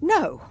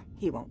 No,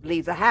 he won't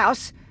leave the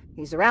house.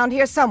 He's around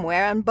here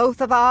somewhere, and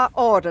both of our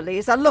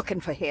orderlies are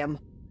looking for him.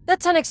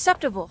 That's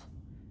unacceptable.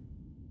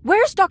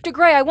 Where's Dr.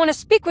 Gray? I want to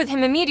speak with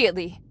him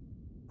immediately.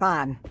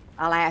 Fine,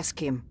 I'll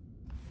ask him.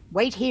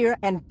 Wait here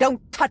and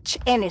don't touch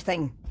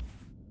anything.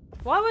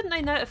 Why wouldn't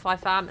they notify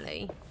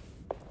family?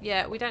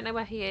 Yeah, we don't know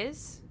where he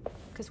is,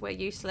 because we're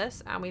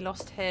useless, and we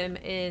lost him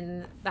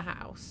in the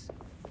house.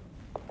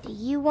 Do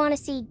you want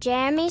to see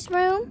Jeremy's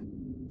room?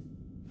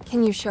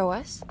 Can you show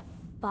us?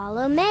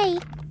 Follow me.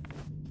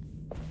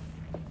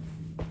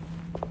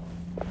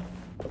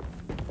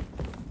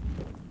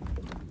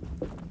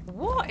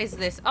 What is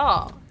this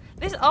art?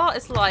 This art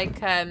is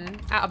like out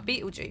of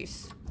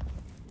Beetlejuice.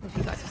 If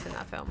you guys have seen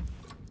that film.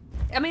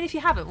 I mean, if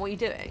you haven't, what are you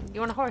doing?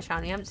 You're on a horror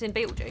channel, you haven't seen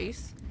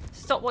Beetlejuice.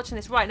 Stop watching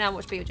this right now and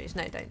watch Beetlejuice.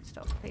 No, don't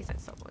stop. Please don't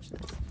stop watching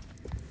this.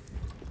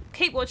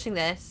 Keep watching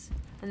this,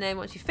 and then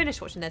once you finish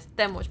watching this,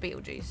 then watch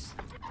Beetlejuice.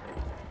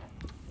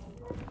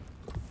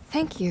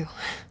 Thank you.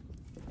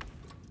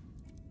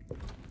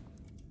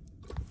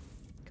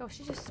 Gosh,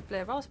 she just blew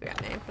a raspberry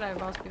at me. Blew a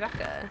raspberry back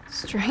at her.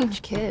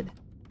 Strange kid.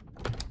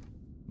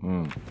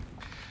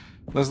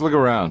 Let's look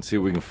around, see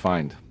what we can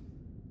find.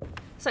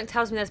 Something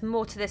tells me there's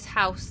more to this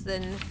house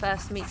than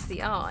first meets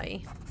the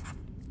eye.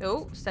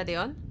 Oh, steady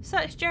on.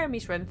 Search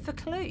Jeremy's room for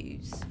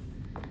clues.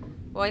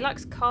 Well, he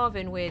likes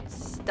carving weird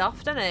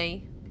stuff, doesn't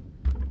he?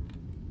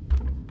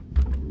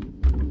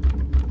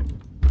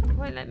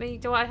 Won't let me.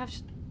 Do I have?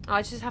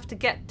 I just have to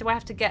get. Do I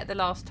have to get the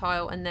last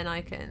tile and then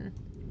I can?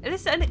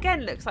 This and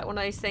again looks like one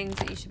of those things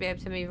that you should be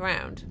able to move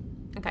around.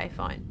 Okay,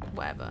 fine,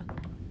 whatever.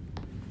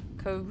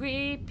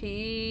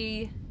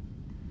 Creepy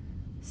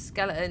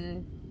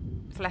skeleton,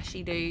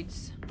 fleshy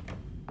dudes.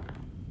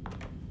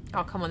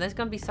 Oh come on, there's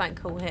gonna be something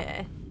cool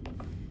here.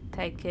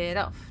 Take it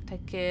off.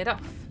 Take it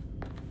off.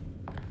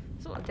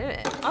 That's not what I do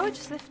it. I would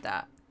just lift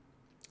that.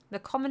 The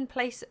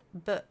commonplace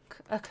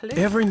book. A clue.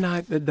 Every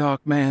night the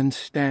dark man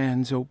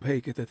stands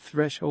opaque at the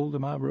threshold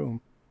of my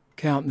room,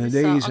 counting the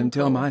days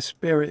until my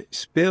spirit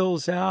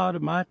spills out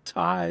of my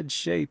tired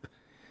shape.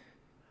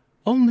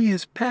 Only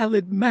his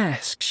pallid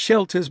mask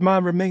shelters my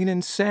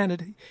remaining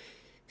sanity.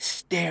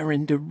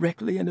 Staring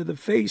directly into the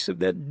face of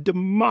that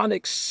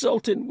demonic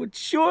sultan would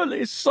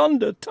surely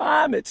sunder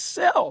time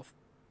itself.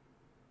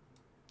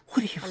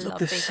 Would he have looked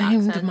the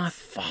same to my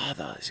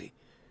father as he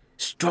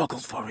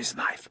struggled for his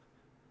life?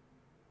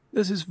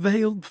 Does his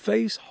veiled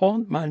face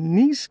haunt my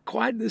niece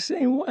quite the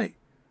same way?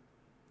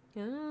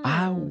 Oh,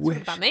 I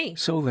wish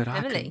so that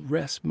Emily. I could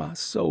rest my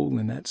soul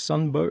in that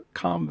sunburnt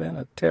convent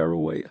of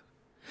Teruel.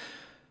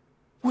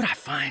 Would I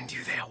find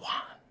you there,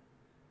 Juan?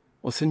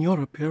 Or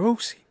Senora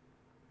Perosi,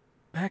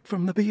 back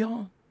from the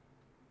beyond?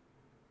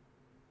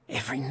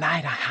 Every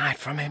night I hide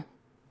from him,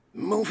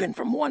 moving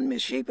from one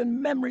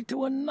misshapen memory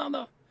to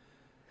another.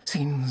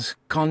 Scenes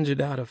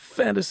conjured out of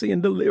fantasy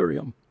and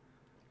delirium.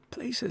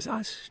 Places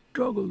I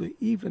struggle to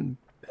even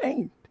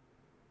paint.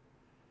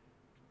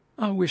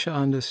 I wish I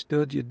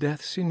understood your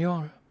death,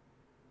 Senora.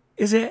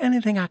 Is there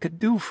anything I could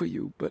do for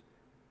you but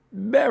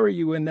bury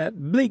you in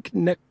that bleak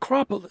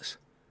necropolis?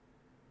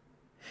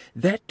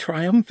 That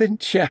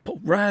triumphant chapel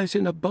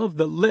rising above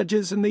the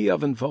ledges and the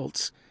oven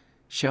vaults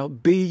shall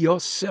be your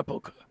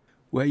sepulchre,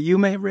 where you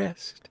may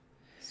rest,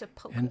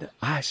 and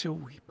I shall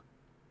weep.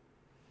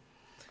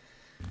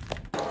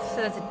 So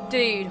there's a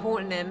dude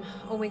haunting him.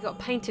 Oh, we got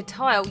painted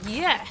tile.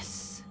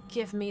 Yes!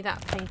 Give me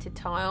that painted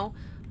tile.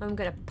 I'm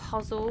going to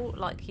puzzle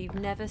like you've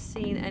never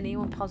seen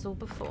anyone puzzle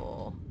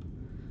before.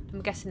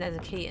 I'm guessing there's a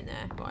key in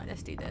there. Right,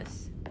 let's do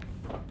this.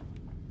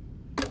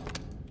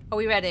 Are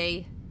we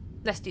ready?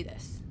 Let's do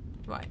this.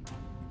 Right.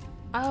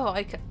 Oh,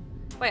 I can...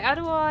 Wait, how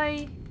do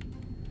I...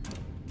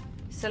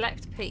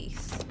 Select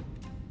piece?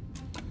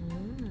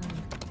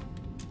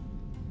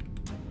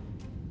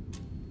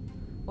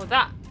 Well,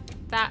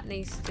 that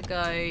needs to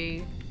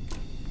go...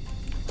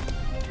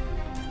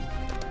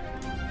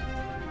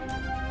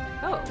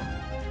 Oh.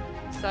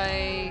 So...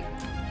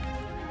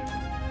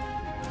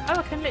 Oh,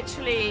 I can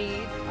literally...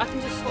 I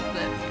can just swap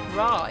them.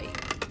 Right.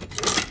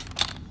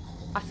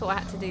 I thought I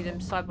had to do them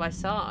side by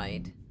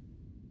side.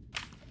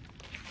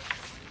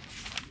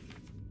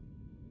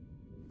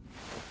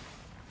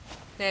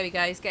 There we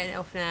go, he's getting it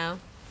off now.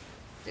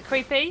 Is it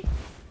creepy?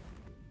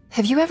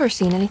 Have you ever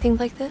seen anything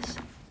like this?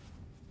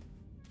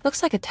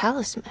 Looks like a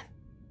talisman.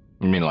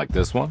 You mean like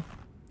this one?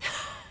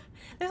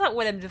 Looks like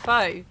Willem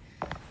Dafoe.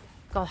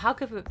 God, how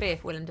good would it be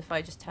if Willem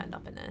Dafoe just turned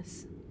up in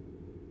this?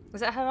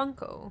 Was that her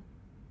uncle?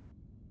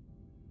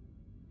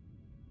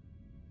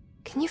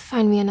 Can you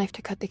find me a knife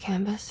to cut the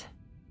canvas?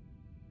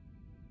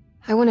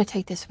 I want to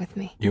take this with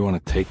me. You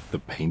want to take the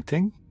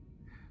painting?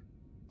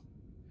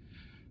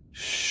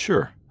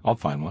 Sure, I'll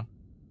find one.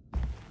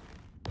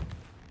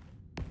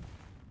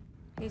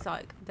 He's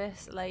like,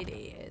 this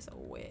lady is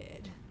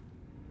weird.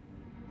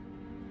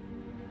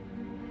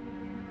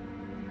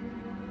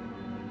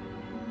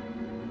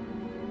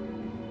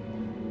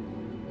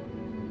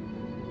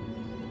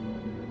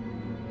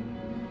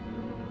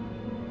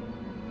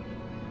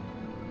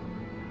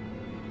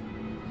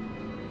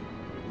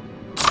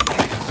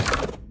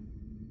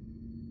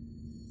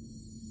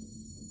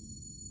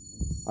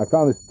 I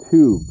found this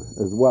tube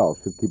as well.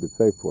 Should keep it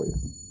safe for you.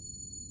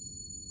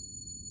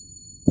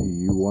 Do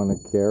you want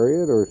to carry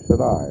it, or should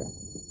I?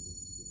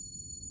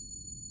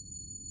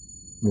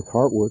 Miss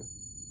Hartwood?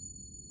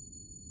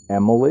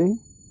 Emily?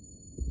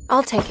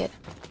 I'll take it.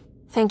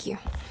 Thank you.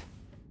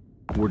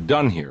 We're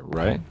done here,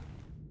 right?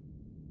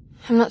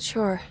 I'm not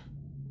sure.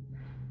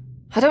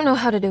 I don't know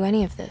how to do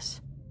any of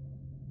this.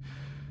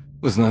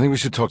 Listen, I think we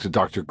should talk to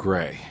Dr.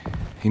 Gray.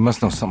 He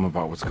must know something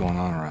about what's going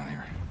on around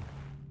here.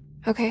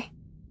 Okay.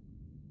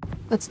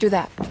 Let's do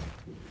that.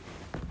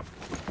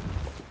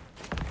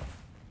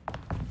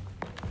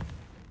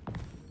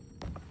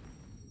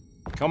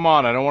 Come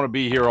on, I don't want to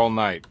be here all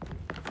night.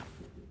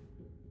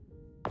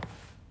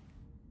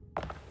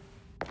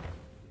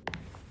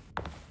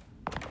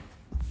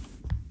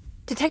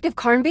 Detective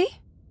Carnby?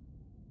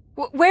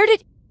 Where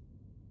did...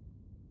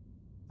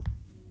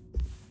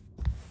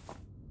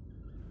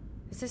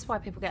 Is this why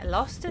people get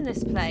lost in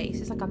this place?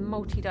 It's like a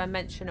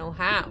multi-dimensional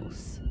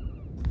house.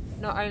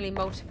 Not only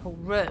multiple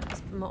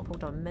rooms, but multiple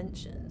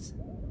dimensions.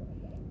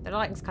 The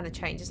lighting's kind of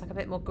changed. It's like a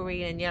bit more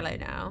green and yellow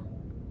now.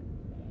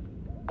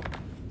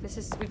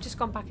 We've just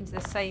gone back into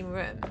the same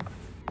room.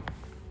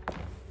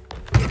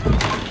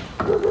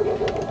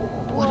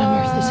 What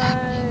on earth is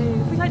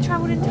happening? We like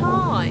travelled in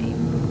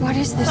time. What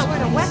is this? It's like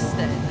we're in a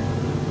western.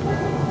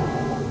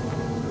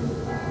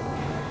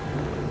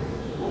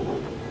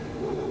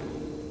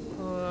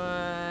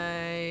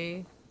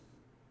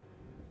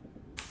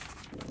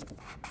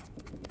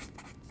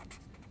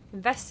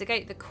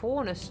 Investigate the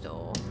corner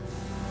store.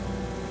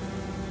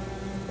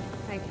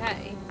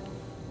 Okay.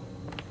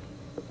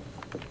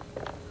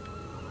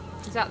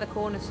 Is that the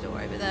corner store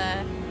over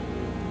there?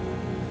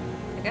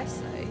 I guess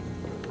so.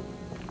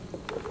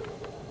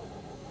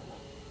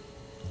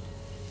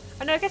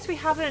 Oh no, I guess we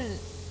haven't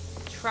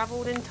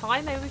travelled in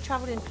time. Maybe we've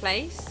travelled in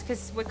place?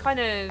 Because we're kind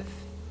of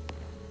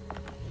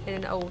in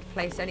an old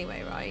place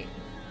anyway, right?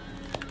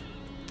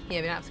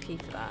 Yeah, we don't have the key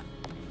for that.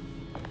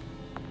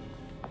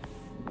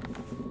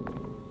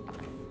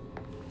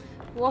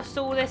 What's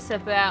all this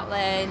about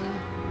then?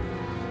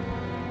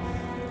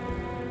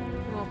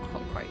 More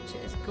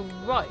cockroaches.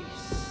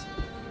 Gross.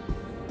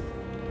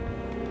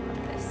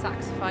 Bit of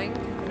saxophone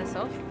kicking us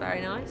off.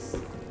 Very nice.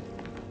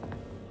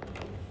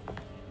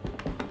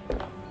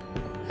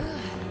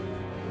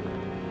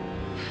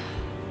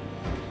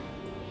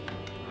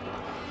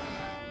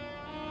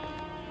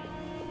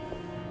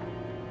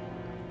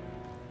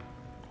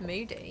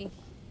 Moody.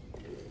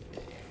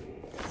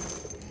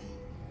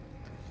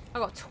 I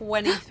got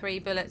 23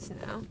 bullets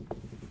now.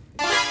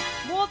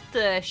 What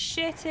the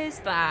shit is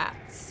that?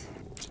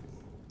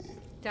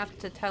 You have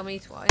to tell me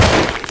twice.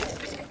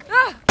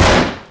 Ah!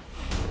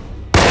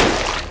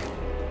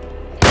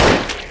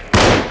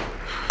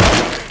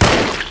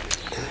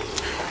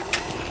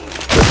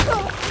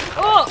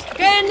 Oh,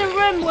 get in the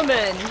room,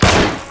 woman!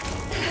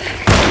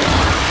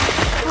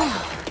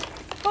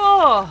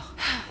 Oh,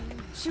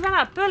 she ran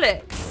out of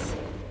bullets.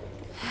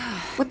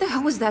 What the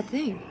hell was that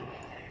thing?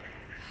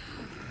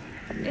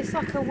 It's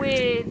like a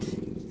weird...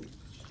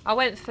 I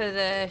went for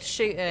the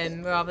shoot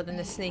 'em rather than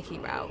the sneaky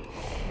route,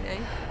 you know?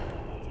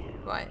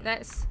 Right,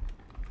 let's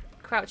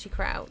crouchy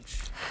crouch.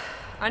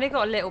 I only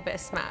got a little bit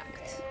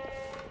smacked.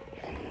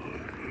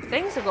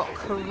 Things have got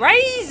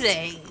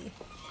crazy!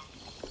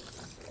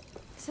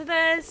 So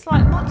there's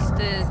like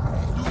monsters.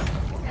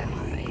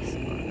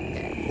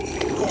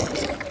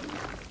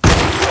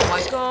 Oh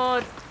my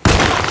god.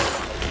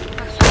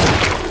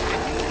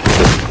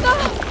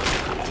 Oh,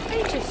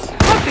 he just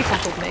rugby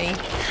tackled me.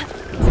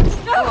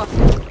 Oh.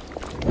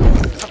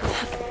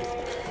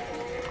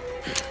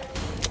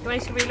 Do I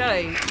need to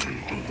reload?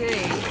 I do.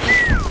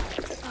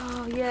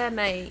 Oh yeah,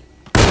 mate.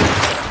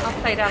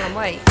 I'll play down and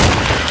wait.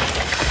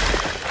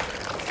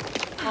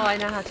 Oh, I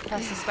know how to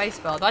press the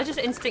spacebar. I just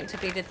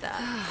instinctively did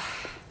that.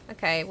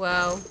 Okay,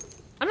 well,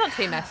 I'm not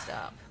too messed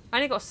up. I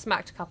only got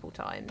smacked a couple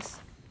times.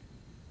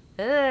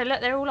 Ugh, look,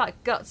 they're all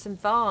like guts and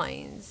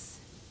vines.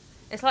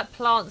 It's like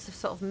plants have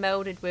sort of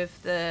melded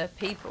with the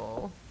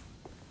people.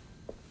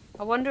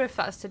 I wonder if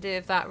that's to do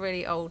with that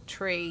really old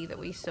tree that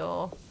we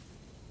saw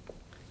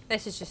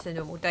This is just a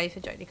normal day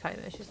for Jodie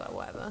Comer. She's like,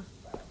 whatever.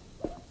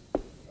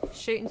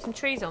 Shooting some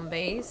tree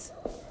zombies.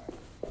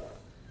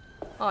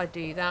 I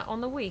do that on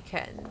the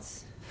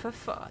weekends for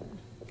fun.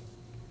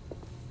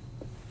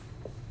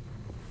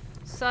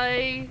 So,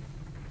 do you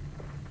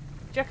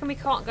reckon we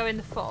can't go in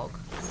the fog?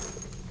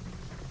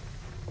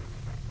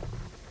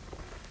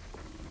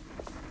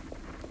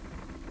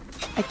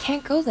 I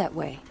can't go that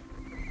way.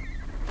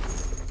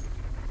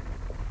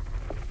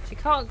 She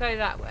can't go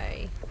that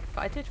way,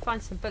 but I did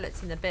find some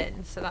bullets in the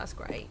bin, so that's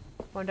great.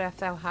 Wonder if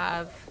they'll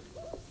have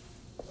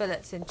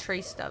bullets in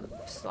tree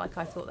stumps like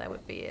I thought there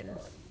would be in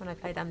when I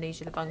played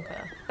Amnesia the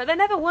Bunker. But there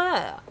never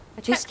were.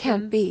 This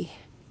can't be.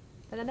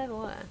 But there never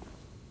were.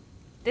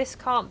 This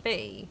can't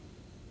be.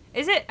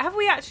 Is it? Have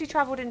we actually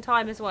travelled in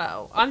time as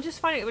well? I'm just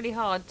finding it really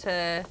hard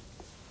to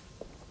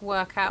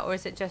work out, or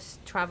is it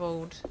just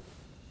travelled?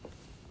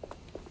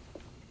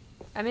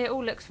 I mean, it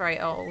all looks very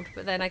old,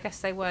 but then I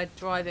guess they were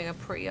driving a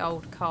pretty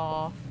old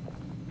car.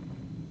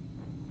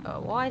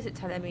 Oh, why is it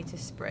telling me to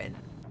sprint?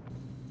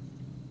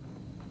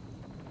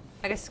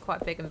 I guess it's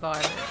quite a big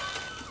environment.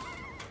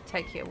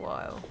 Take you a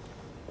while.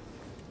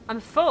 I'm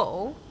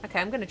full. Okay,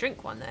 I'm going to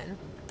drink one then.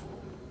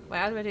 Wait,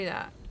 how do I do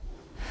that?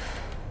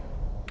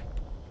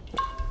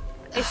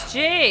 It's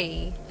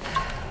G.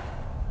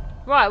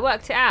 Right, I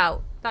worked it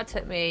out. That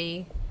took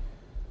me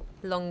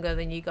longer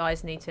than you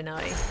guys need to know.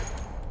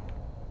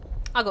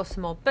 I got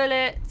some more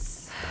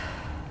bullets.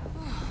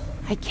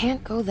 I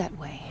can't go that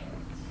way.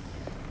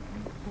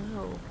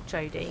 Oh,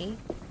 Jodie.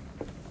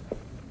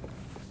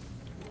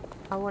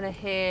 I want to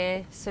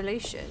hear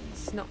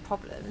solutions, not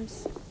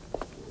problems.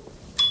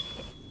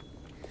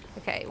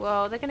 Okay,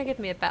 well, they're going to give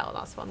me a bell.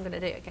 That's what I'm going to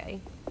do, okay?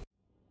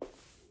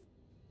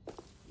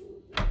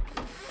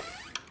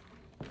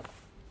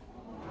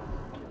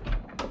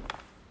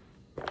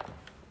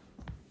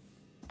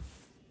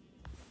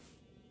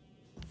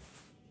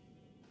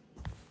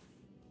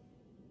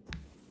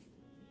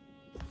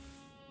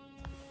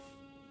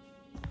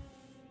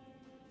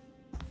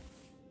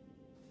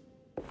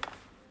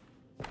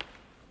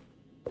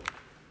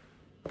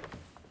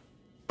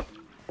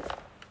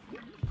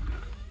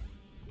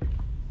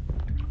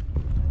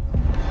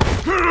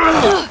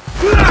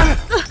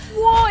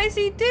 What is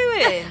he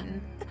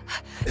doing?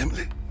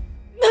 Emily?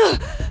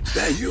 Is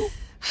that you?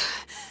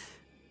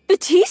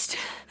 Baptiste?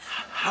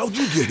 How'd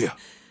you get here?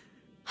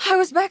 I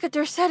was back at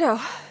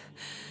Derceto.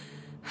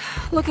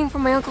 Looking for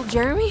my Uncle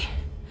Jeremy?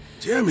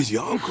 Jeremy's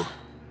your uncle.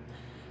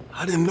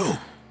 I didn't know.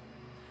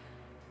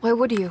 Why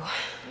would you?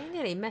 You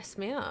nearly messed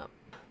me up.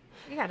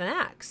 You had an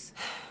axe.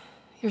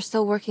 You're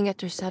still working at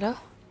Derceto?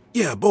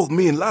 Yeah, both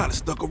me and Lotta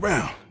stuck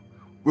around.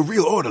 We're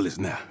real orderlies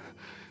now.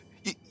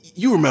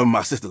 You remember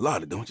my sister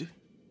Lotta, don't you?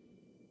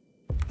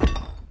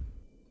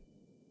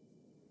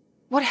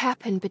 What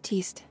happened,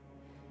 Baptiste?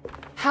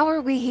 How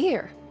are we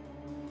here?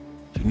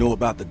 You know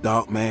about the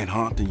dark man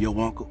haunting your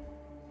uncle?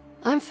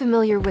 I'm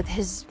familiar with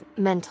his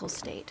mental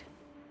state.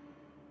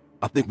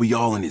 I think we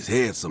all in his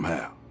head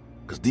somehow.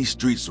 Because these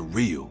streets are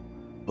real,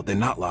 but they're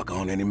not like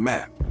on any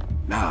map.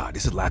 Nah,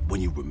 this is like when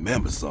you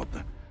remember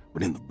something,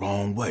 but in the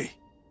wrong way.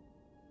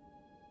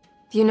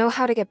 Do you know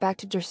how to get back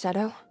to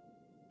Derceto?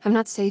 I'm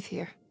not safe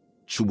here.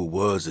 Truer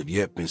words have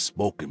yet been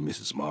spoken,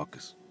 Mrs.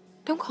 Marcus.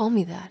 Don't call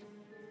me that.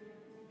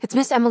 It's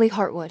Miss Emily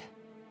Hartwood.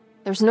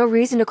 There's no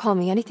reason to call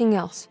me anything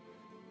else.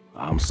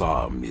 I'm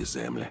sorry, Miss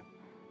Emily.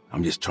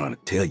 I'm just trying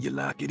to tell you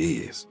like it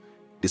is.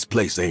 This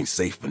place ain't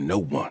safe for no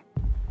one.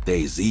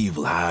 There's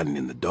evil hiding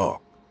in the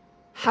dark.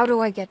 How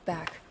do I get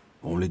back?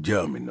 Only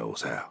Jeremy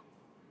knows how.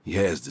 He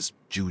has this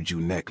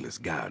juju necklace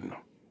guiding him.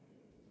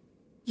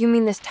 You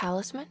mean this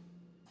talisman?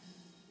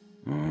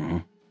 Mm-hmm.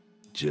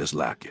 Just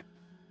like it.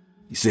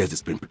 He says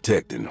it's been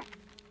protecting him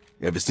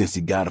ever since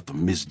he got it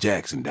from Miss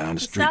Jackson down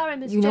the street. Sorry,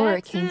 Miss You know where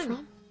it Jackson. came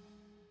from?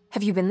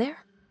 Have you been there?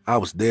 I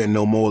was there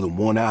no more than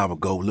 1 hour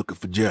ago looking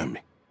for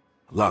Jeremy.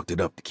 I locked it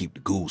up to keep the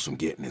ghouls from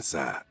getting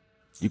inside.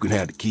 You can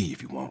have the key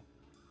if you want.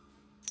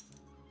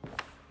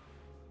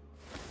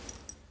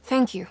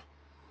 Thank you.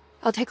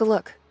 I'll take a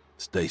look.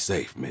 Stay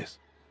safe, miss.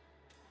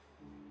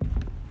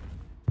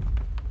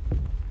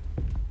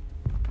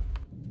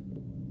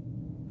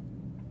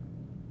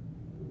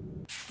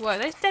 Whoa,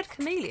 those dead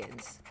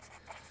chameleons.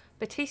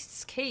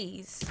 Batiste's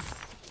keys.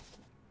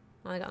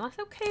 Oh, I got a nice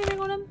little key ring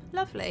on them.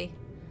 Lovely.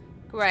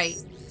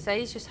 Great. So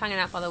he's just hanging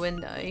out by the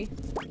window.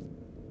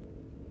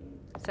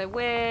 So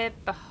we're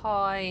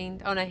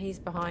behind. Oh no, he's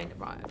behind.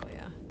 Right, oh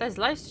yeah. There's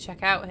loads to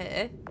check out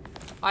here.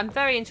 I'm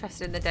very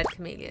interested in the dead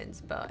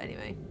chameleons, but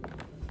anyway.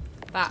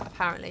 That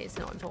apparently is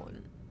not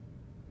important.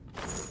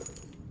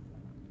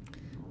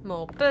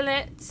 More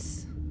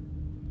bullets.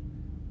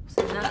 What's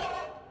in that?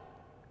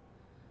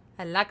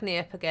 A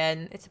lagniappe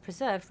again. It's a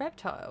preserved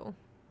reptile.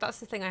 That's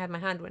the thing I had in my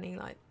hand when he,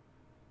 like,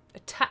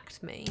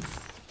 attacked me.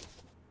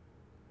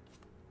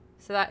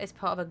 So that is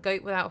part of a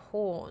goat without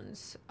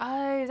horns.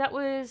 Oh, that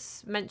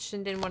was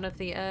mentioned in one of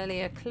the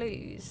earlier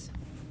clues.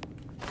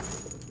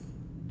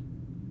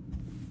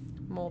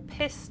 More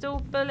pistol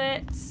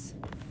bullets.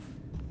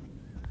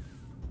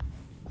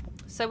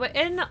 So we're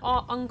in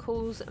our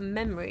uncle's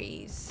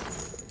memories.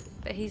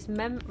 But he's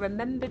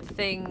remembered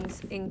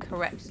things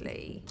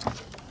incorrectly.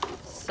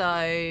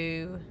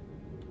 So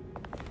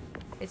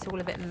it's all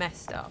a bit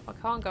messed up. I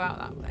can't go out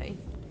that way.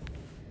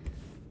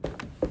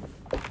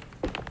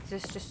 Is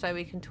this just so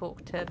we can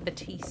talk to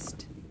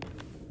Batiste?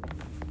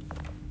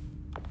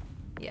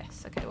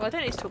 Yes, okay. Well, I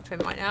don't need to talk to him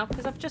right now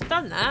because I've just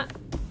done that.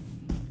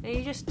 And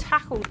he just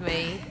tackled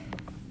me.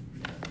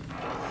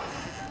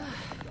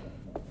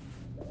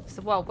 It's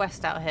the Wild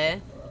West out here.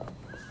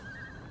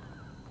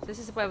 So this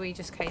is where we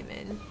just came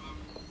in.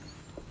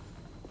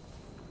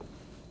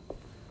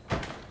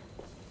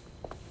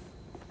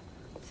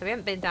 So we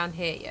haven't been down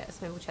here yet, so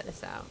maybe we'll check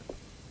this out.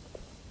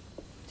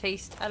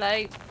 Batiste,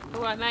 hello.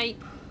 Alright, mate.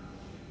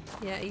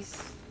 Yeah,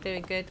 he's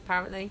doing good,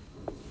 apparently.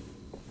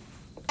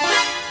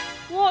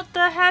 What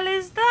the hell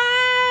is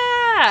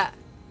that?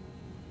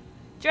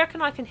 Do you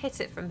reckon I can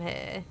hit it from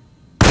here?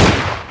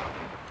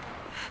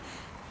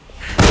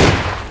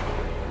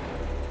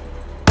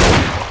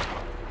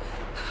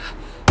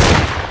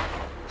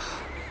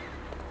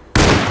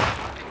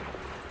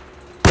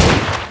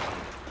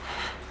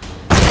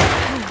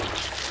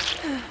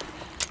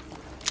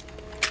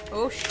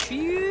 Oh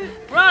shoot!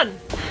 Run!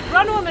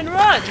 Run, woman,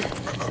 run!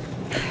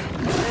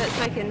 It's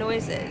making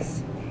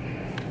noises.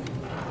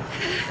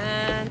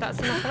 And that's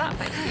enough of that,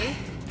 thank you.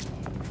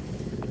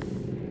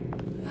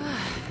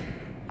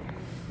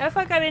 Now if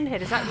I go in here,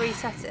 does that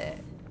reset it?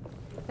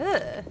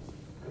 Ugh.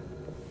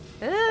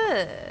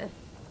 Ugh.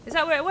 Is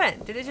that where it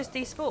went? Did it just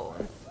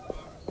despawn?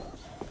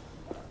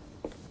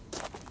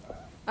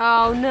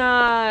 Oh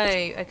no!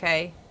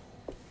 Okay.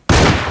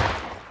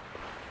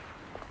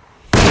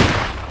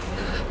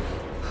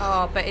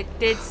 Oh, but it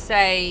did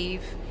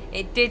save.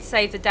 It did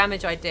save the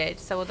damage I did.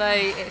 So although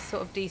it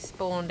sort of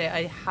despawned it,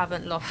 I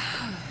haven't lost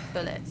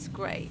bullets.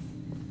 Great.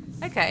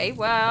 Okay,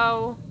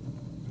 well,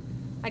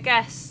 I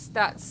guess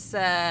that's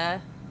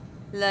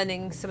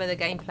learning some of the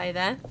gameplay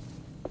there.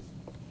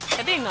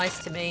 They're being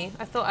nice to me.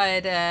 I thought I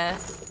had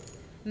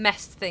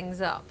messed things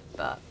up,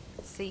 but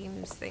it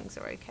seems things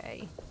are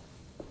okay.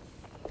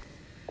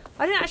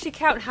 I didn't actually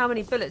count how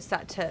many bullets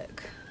that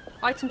took.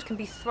 Items can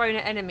be thrown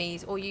at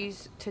enemies or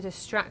used to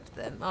distract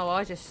them. Oh,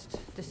 I just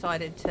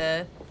decided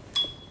to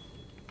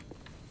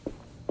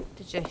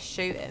just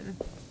shoot him.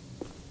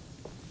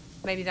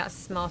 Maybe that's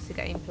smarter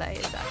gameplay,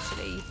 is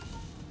actually...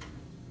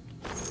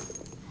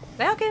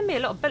 They are giving me a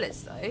lot of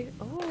bullets though.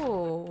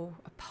 Oh,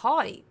 a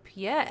pipe.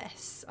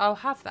 Yes. I'll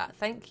have that,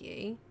 thank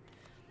you.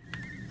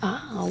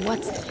 Ah,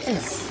 what's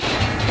this?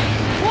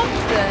 What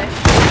the?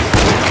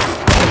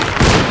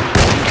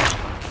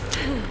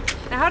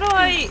 Now how do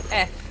I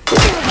F?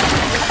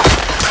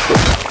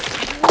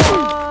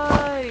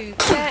 Whoa!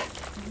 Get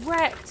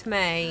wrecked,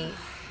 mate.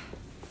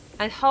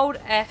 And hold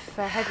F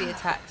for heavy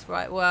attacks.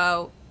 Right,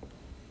 well...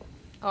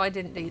 I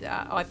didn't do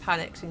that. I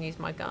panicked and used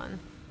my gun.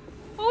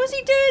 What was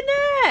he doing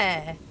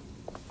there?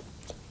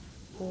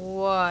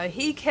 Whoa,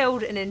 he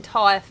killed an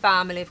entire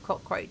family of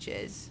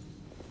cockroaches.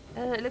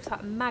 Oh, it looks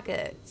like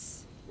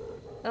maggots.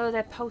 Oh,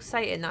 they're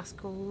pulsating. That's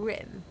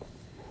grim.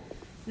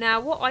 Now,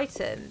 what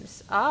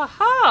items?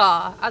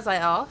 Aha! As I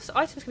asked,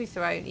 items can be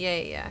thrown.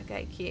 Yeah.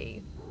 Okay,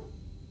 Q.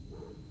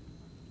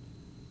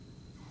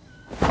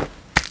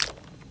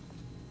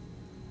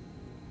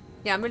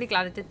 Yeah, I'm really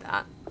glad I did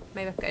that.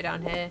 Maybe I can go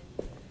down here.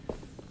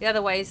 The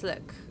other ways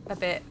look a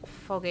bit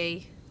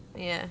foggy.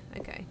 Yeah,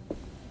 okay.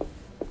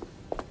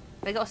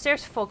 They got a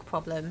serious fog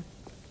problem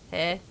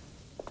here.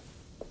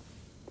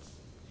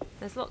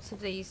 There's lots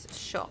of these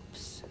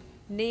shops.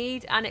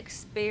 Need an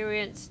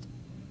experienced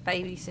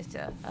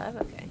babysitter. Oh,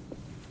 okay.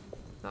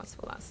 That's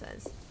what that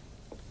says.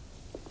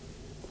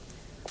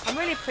 I'm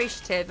really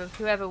appreciative of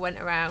whoever went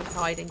around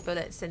hiding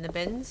bullets in the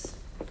bins.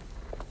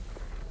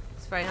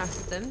 It's very nice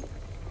of them.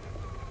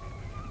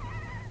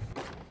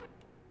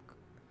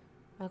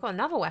 I've got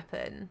another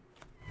weapon.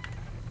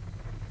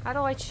 How do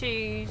I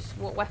choose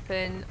what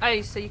weapon?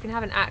 Oh, so you can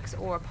have an axe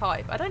or a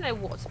pipe. I don't know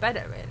what's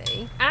better,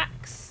 really.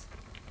 Axe?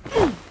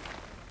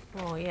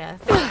 Oh, yeah.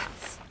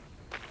 Thanks.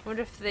 I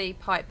wonder if the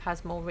pipe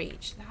has more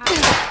reach.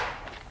 That's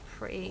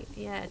pretty...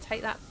 Yeah,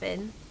 take that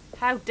bin.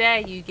 How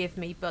dare you give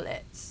me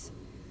bullets?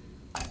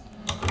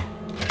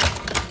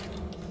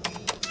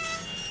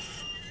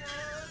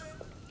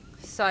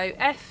 So,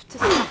 F to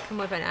smack him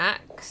with an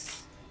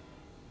axe.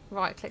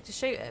 Right click to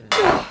shoot him.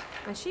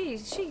 And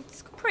she's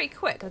pretty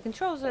quick. The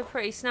controls are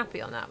pretty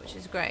snappy on that, which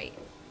is great.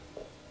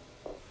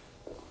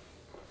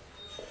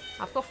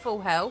 I've got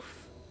full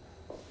health.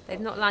 They've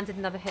not landed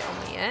another hit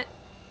on me yet.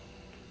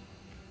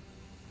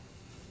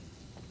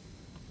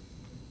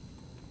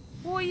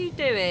 What are you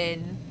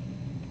doing?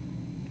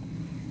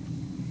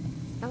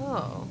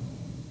 Oh.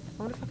 I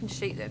wonder if I can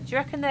shoot them. Do you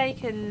reckon they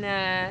can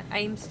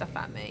aim stuff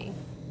at me?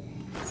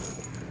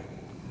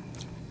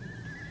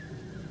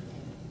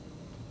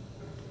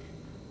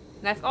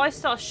 Now, if I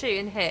start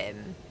shooting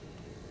him,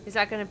 is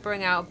that going to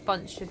bring out a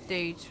bunch of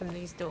dudes from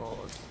these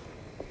doors?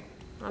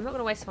 I'm not going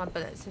to waste my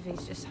bullets if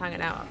he's just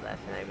hanging out up there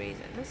for no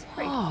reason. That's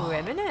pretty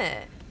grim, isn't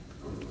it?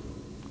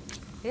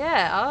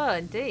 Yeah, oh,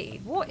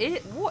 indeed. What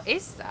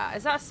is that?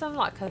 Is that some,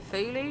 like,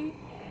 Cthulhu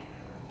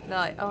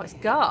Like, oh, it's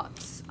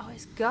guts. Oh,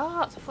 it's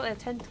guts. I thought they were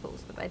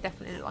tentacles, but they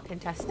definitely look like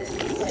intestines.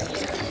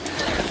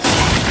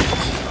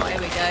 Oh,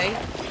 here we go.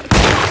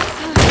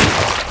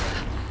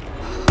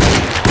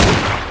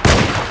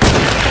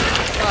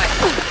 Right.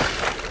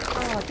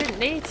 Oh, I didn't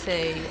need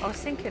to. I was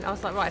thinking, I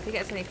was like, right, if he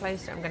gets any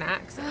closer, I'm going to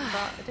axe him,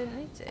 but I didn't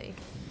need to.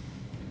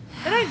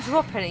 They don't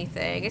drop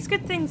anything. It's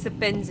good things the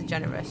bins are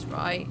generous,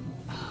 right?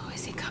 Oh,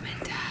 is he coming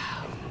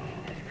down?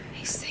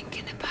 He's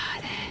thinking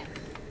about it.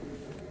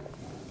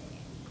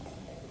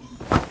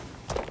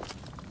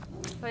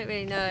 I don't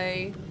really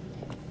know.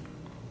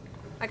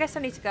 I guess I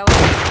need to go up.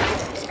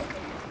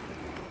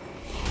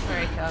 Where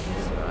he comes,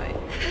 right.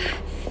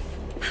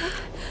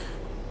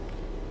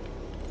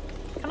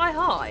 Can I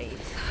hide?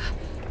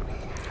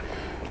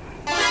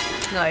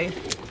 No.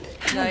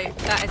 No,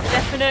 that is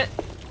definite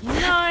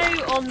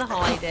no on the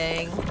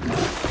hiding.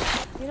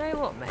 You know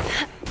what, mate?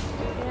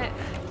 Yeah.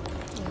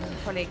 I'm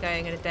probably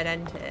going at a dead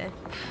end here.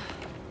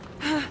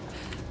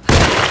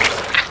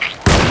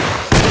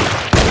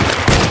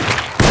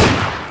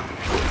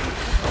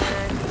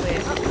 And we're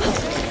up.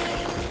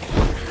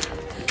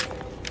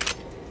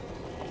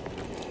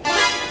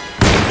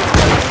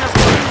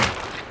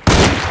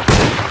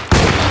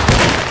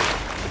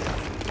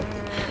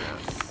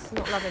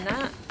 Not loving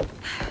that.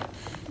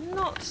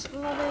 Not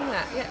loving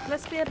that. Yeah,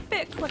 let's be a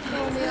bit quicker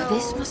on the old...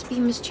 This must be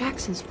Miss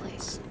Jackson's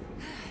place.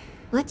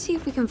 Let's see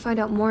if we can find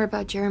out more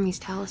about Jeremy's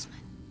talisman.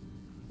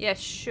 Yeah,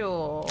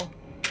 sure.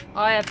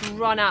 I have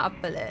run out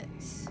of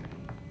bullets.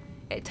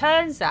 It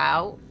turns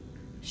out,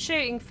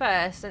 shooting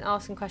first and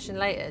asking question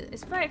later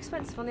is very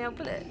expensive on the old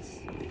bullets.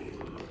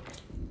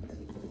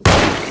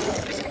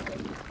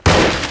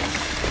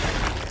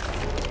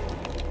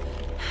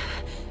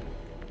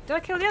 Did I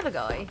kill the other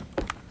guy?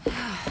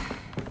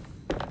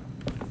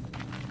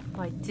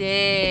 I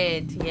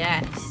did,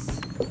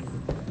 yes.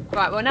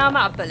 Right, well now I'm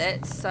out of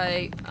bullets,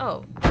 so...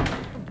 Oh.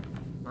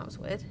 That was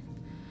weird.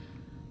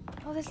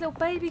 Oh, there's little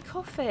baby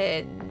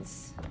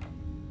coffins.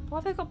 Why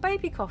have they got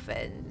baby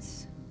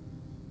coffins?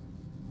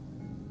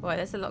 Boy,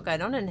 there's a lot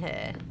going on in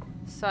here.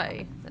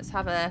 So, let's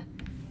have a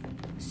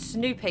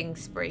snooping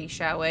spree,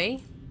 shall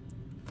we?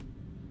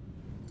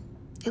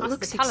 It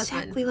looks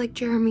exactly like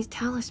Jeremy's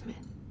talisman.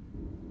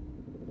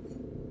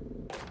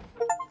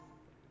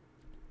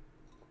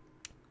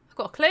 I've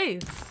got a clue.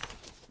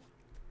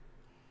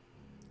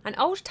 An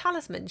old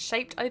talisman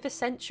shaped over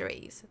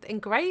centuries. The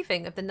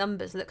engraving of the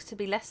numbers looks to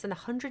be less than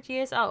 100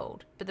 years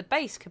old, but the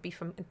base could be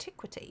from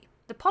antiquity.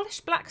 The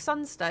polished black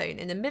sunstone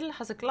in the middle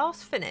has a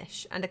glass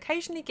finish and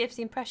occasionally gives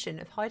the impression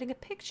of hiding a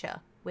picture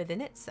within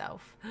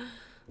itself.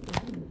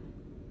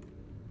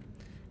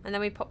 And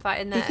then we pop that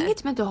in there. I think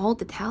it's meant to hold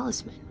the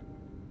talisman.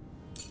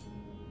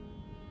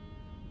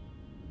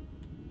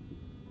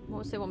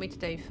 What does it want me to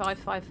do?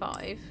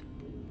 555.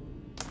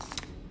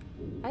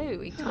 Oh,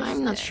 we tossed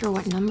I'm not it. sure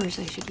what numbers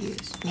I should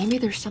use. Maybe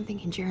there's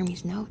something in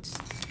Jeremy's notes.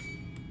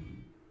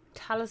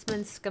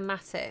 Talisman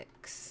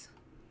schematics.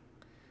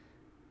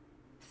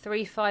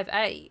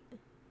 358.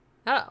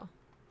 Oh.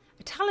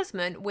 A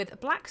talisman with a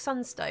black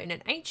sunstone,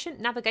 an ancient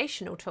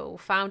navigational tool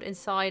found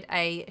inside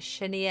a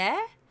cheniere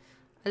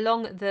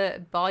along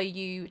the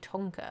Bayou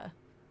Tonka.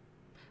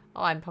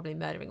 Oh, I'm probably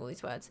murdering all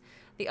these words.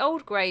 The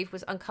old grave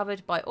was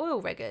uncovered by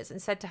oil riggers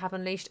and said to have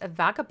unleashed a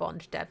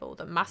vagabond devil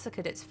that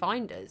massacred its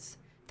finders.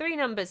 3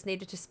 numbers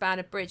needed to span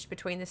a bridge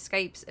between the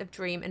scapes of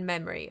dream and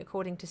memory,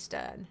 according to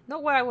Stern.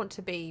 Not where I want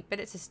to be, but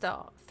it's a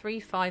start.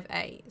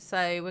 358.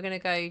 So we're going to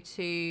go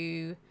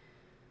to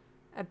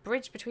a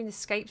bridge between the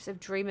scapes of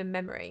dream and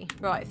memory.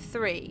 Right,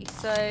 3.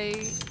 So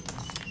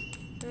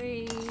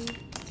 3,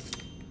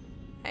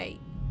 8.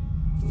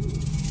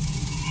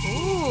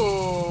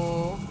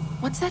 Ooh.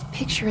 What's that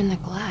picture in the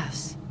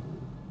glass?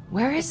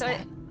 Where is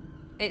that?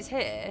 It's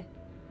here.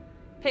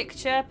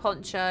 Picture,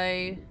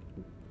 poncho.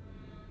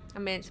 I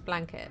mean, it's a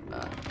blanket,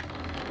 but...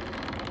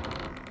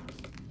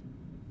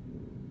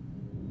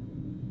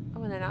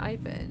 Oh, and then that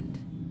opened.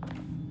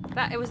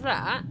 It was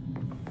that,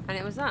 and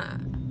it was that.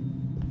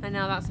 And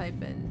now that's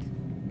opened.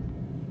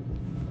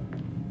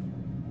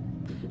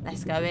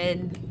 Let's go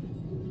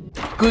in.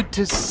 Good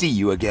to see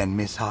you again,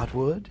 Miss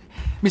Hartwood.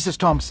 Mrs.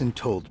 Thompson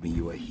told me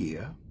you were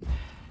here.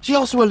 She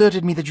also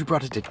alerted me that you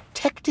brought a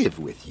detective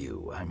with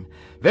you. I'm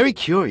very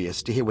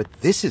curious to hear what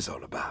this is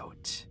all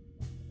about.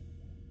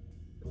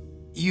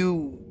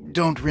 You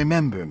don't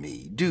remember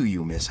me, do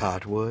you, Miss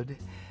Hartwood?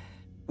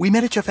 We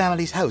met at your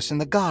family's house in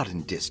the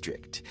Garden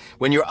District,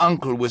 when your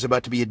uncle was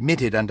about to be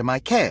admitted under my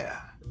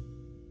care.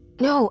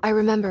 No, I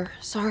remember.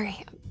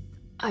 Sorry.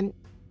 I'm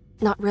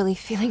not really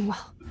feeling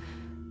well.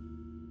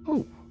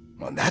 Oh,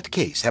 in that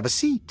case, have a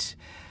seat.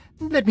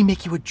 Let me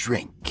make you a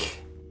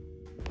drink.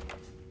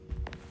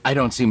 I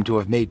don't seem to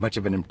have made much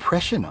of an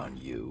impression on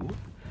you.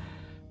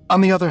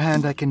 On the other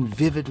hand, I can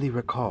vividly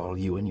recall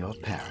you and your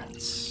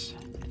parents.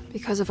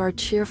 Because of our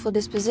cheerful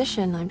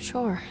disposition, I'm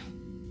sure.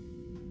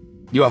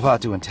 You are far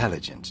too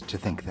intelligent to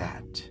think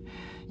that.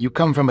 You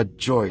come from a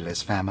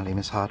joyless family,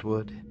 Miss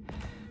Hartwood.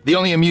 The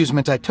only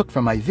amusement I took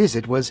from my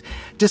visit was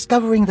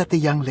discovering that the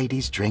young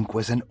lady's drink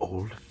was an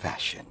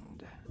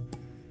old-fashioned.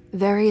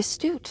 Very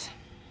astute.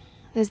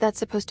 Is that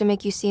supposed to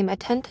make you seem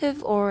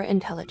attentive or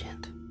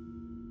intelligent?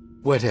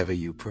 Whatever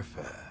you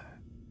prefer.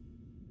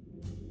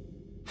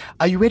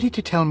 Are you ready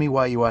to tell me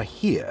why you are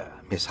here,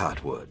 Miss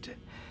Hartwood?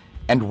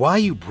 And why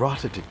you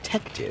brought a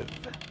detective?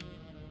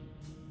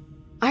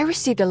 I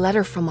received a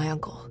letter from my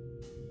uncle.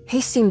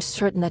 He seems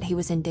certain that he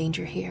was in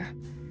danger here.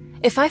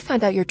 If I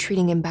find out you're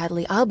treating him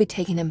badly, I'll be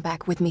taking him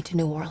back with me to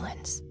New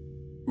Orleans.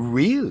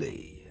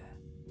 Really?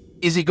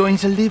 Is he going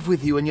to live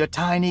with you in your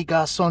tiny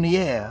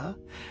garçonniere?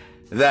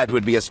 That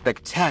would be a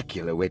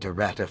spectacular way to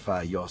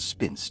ratify your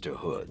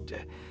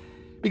spinsterhood.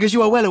 Because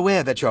you are well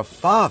aware that your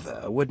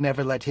father would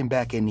never let him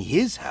back in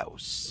his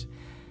house.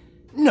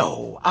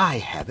 No, I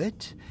have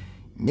it.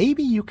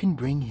 Maybe you can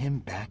bring him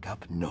back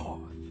up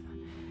north.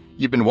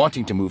 You've been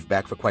wanting to move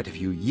back for quite a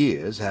few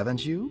years,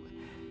 haven't you?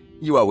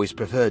 You always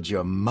preferred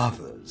your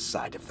mother's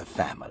side of the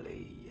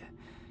family.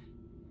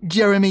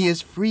 Jeremy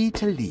is free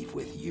to leave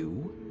with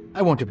you.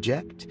 I won't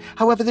object.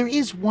 However, there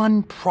is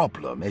one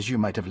problem, as you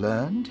might have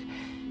learned.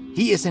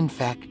 He is, in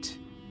fact,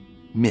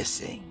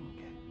 missing.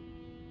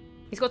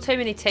 He's got too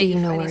many teeth. Do you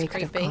know and where he's he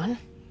could have creepy. gone?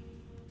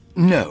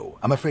 No,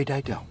 I'm afraid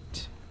I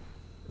don't.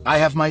 I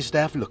have my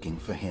staff looking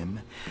for him.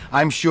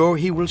 I'm sure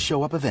he will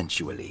show up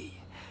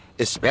eventually.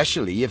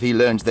 Especially if he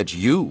learns that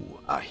you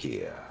are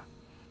here.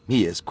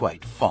 He is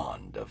quite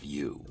fond of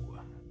you.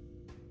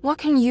 What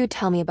can you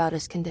tell me about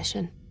his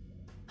condition?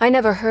 I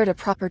never heard a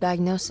proper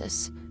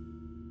diagnosis.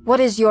 What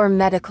is your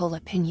medical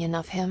opinion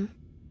of him?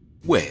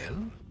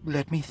 Well,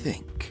 let me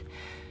think.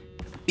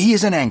 He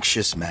is an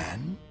anxious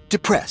man,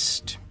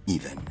 depressed,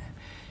 even.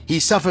 He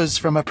suffers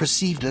from a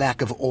perceived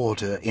lack of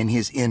order in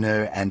his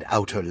inner and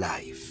outer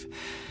life.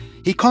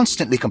 He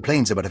constantly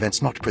complains about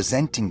events not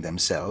presenting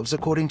themselves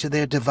according to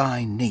their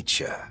divine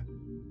nature.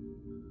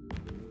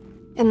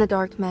 And the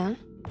Dark Man?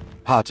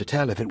 Hard to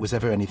tell if it was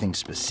ever anything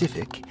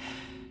specific.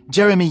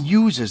 Jeremy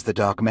uses the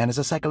Dark Man as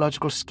a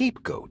psychological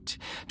scapegoat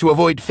to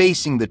avoid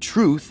facing the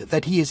truth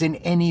that he is in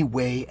any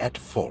way at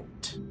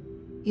fault.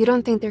 You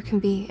don't think there can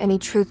be any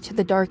truth to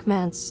the Dark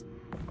Man's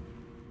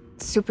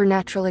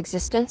supernatural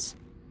existence?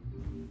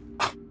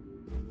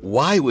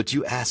 Why would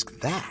you ask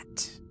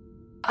that?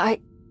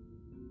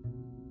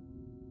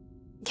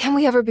 Can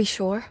we ever be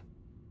sure?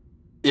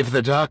 If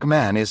the Dark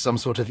Man is some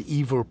sort of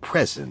evil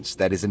presence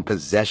that is in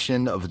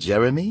possession of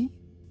Jeremy?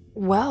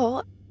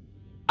 Well,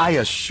 I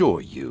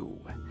assure you,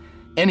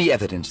 any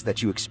evidence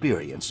that you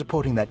experience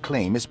supporting that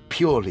claim is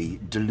purely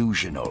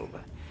delusional.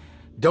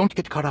 Don't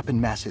get caught up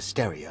in mass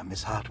hysteria,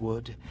 Miss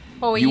Hartwood.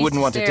 Oh, you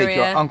wouldn't want to take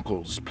your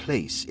uncle's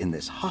place in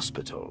this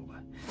hospital,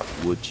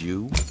 would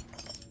you?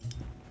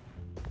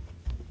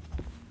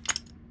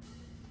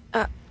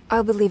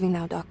 I'll be leaving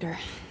now, Doctor.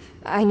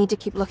 I need to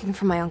keep looking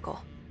for my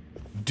uncle.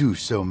 Do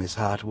so, Miss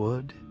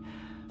Hartwood.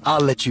 I'll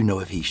let you know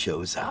if he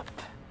shows up.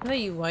 No,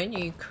 you won't,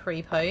 you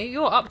creepo.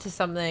 You're up to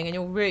something and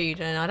you're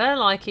rude and I don't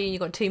like you and you've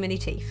got too many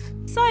teeth.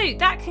 So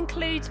that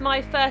concludes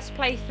my first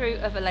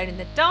playthrough of Alone in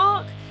the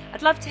Dark.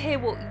 I'd love to hear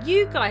what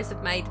you guys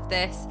have made of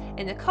this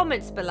in the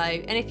comments below.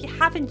 And if you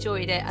have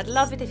enjoyed it, I'd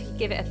love it if you could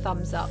give it a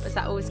thumbs up, as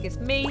that always gives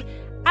me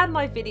and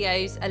my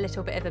videos a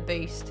little bit of a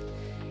boost.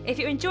 If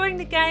you're enjoying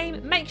the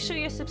game, make sure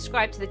you're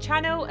subscribed to the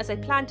channel, as I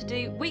plan to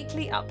do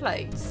weekly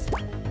uploads.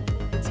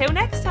 Until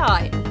next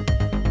time.